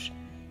yapışır.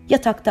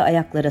 Yatakta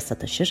ayaklara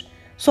sataşır,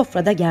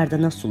 sofrada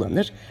gerdana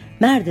sulanır,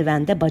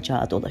 merdivende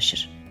bacağı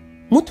dolaşır.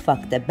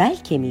 Mutfakta bel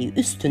kemiği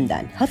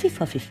üstünden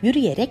hafif hafif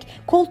yürüyerek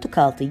koltuk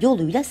altı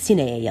yoluyla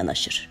sineye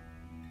yanaşır.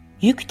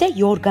 Yükte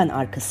yorgan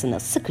arkasına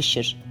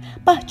sıkışır,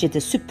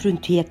 bahçede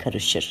süprüntüye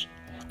karışır.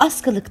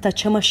 Askılıkta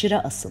çamaşıra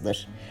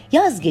asılır,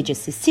 yaz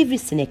gecesi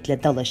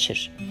sivrisinekle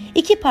dalaşır.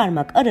 2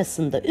 parmak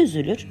arasında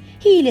üzülür,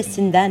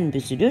 hilesinden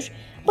büzülür,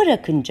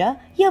 bırakınca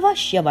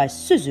yavaş yavaş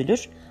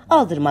süzülür,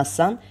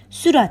 aldırmazsan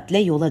süratle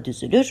yola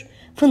düzülür.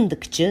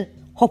 Fındıkçı,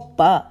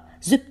 hoppa,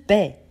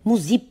 züppe,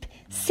 muzip,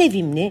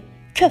 sevimli,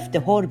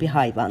 köftehor bir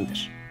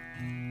hayvandır.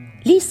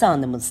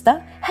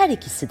 Lisanımızda her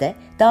ikisi de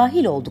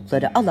dahil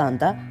oldukları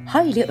alanda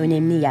hayli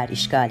önemli yer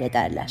işgal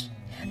ederler.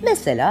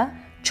 Mesela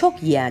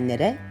çok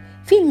yiyenlere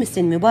fil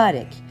misin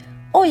mübarek,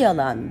 o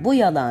yalan bu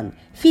yalan,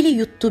 fili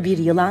yuttu bir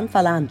yılan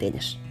falan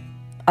denir.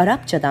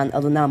 Arapçadan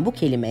alınan bu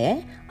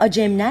kelimeye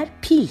Acemler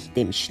pil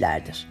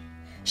demişlerdir.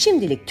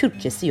 Şimdilik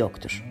Türkçesi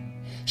yoktur.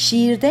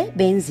 Şiirde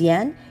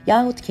benzeyen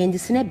yahut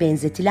kendisine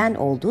benzetilen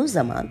olduğu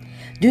zaman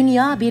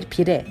dünya bir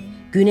pire,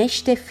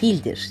 güneş de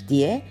fildir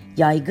diye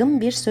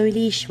yaygın bir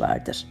söyleyiş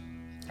vardır.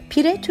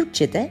 Pire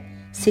Türkçe'de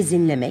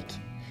sezinlemek,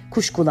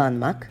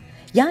 kuşkulanmak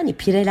yani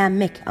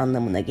pirelenmek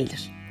anlamına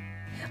gelir.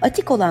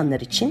 Atik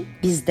olanlar için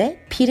bizde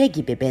pire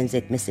gibi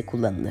benzetmesi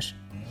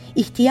kullanılır.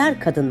 İhtiyar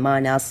kadın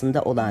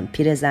manasında olan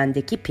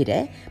pirezendeki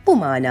pire bu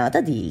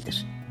manada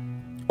değildir.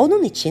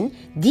 Onun için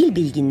dil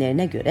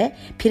bilginlerine göre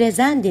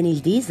pirezen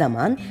denildiği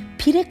zaman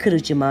pire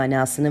kırıcı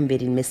manasının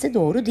verilmesi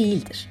doğru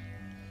değildir.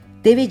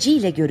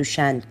 Deveciyle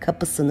görüşen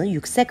kapısını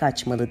yüksek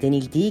açmalı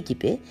denildiği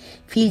gibi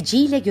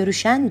filciyle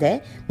görüşen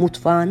de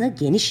mutfağını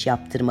geniş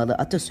yaptırmalı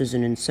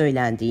atasözünün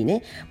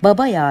söylendiğini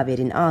baba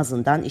yaverin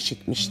ağzından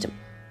işitmiştim.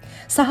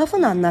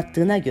 Sahafın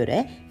anlattığına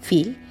göre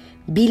fil,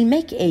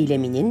 bilmek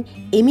eyleminin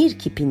emir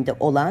kipinde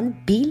olan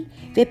bil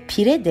ve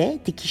pire de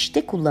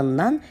dikişte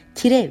kullanılan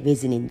tire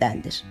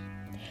vezinindendir.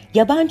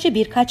 Yabancı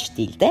birkaç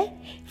dilde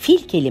fil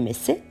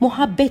kelimesi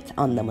muhabbet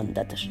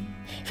anlamındadır.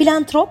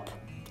 Filantrop,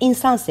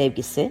 insan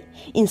sevgisi,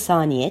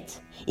 insaniyet,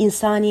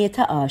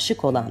 insaniyete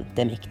aşık olan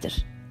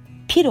demektir.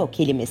 Piro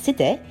kelimesi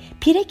de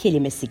pire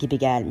kelimesi gibi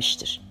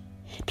gelmiştir.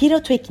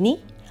 Pirotekni,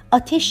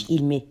 ateş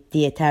ilmi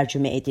diye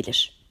tercüme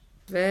edilir.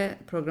 Ve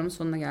programın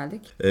sonuna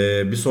geldik.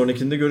 Bir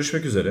sonrakinde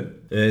görüşmek üzere.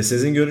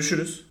 Sezin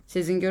görüşürüz.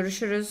 Sezin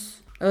görüşürüz.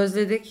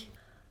 Özledik.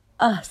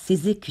 Ah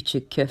sizi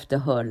küçük köfte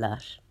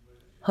horlar.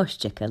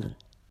 Hoşça kalın.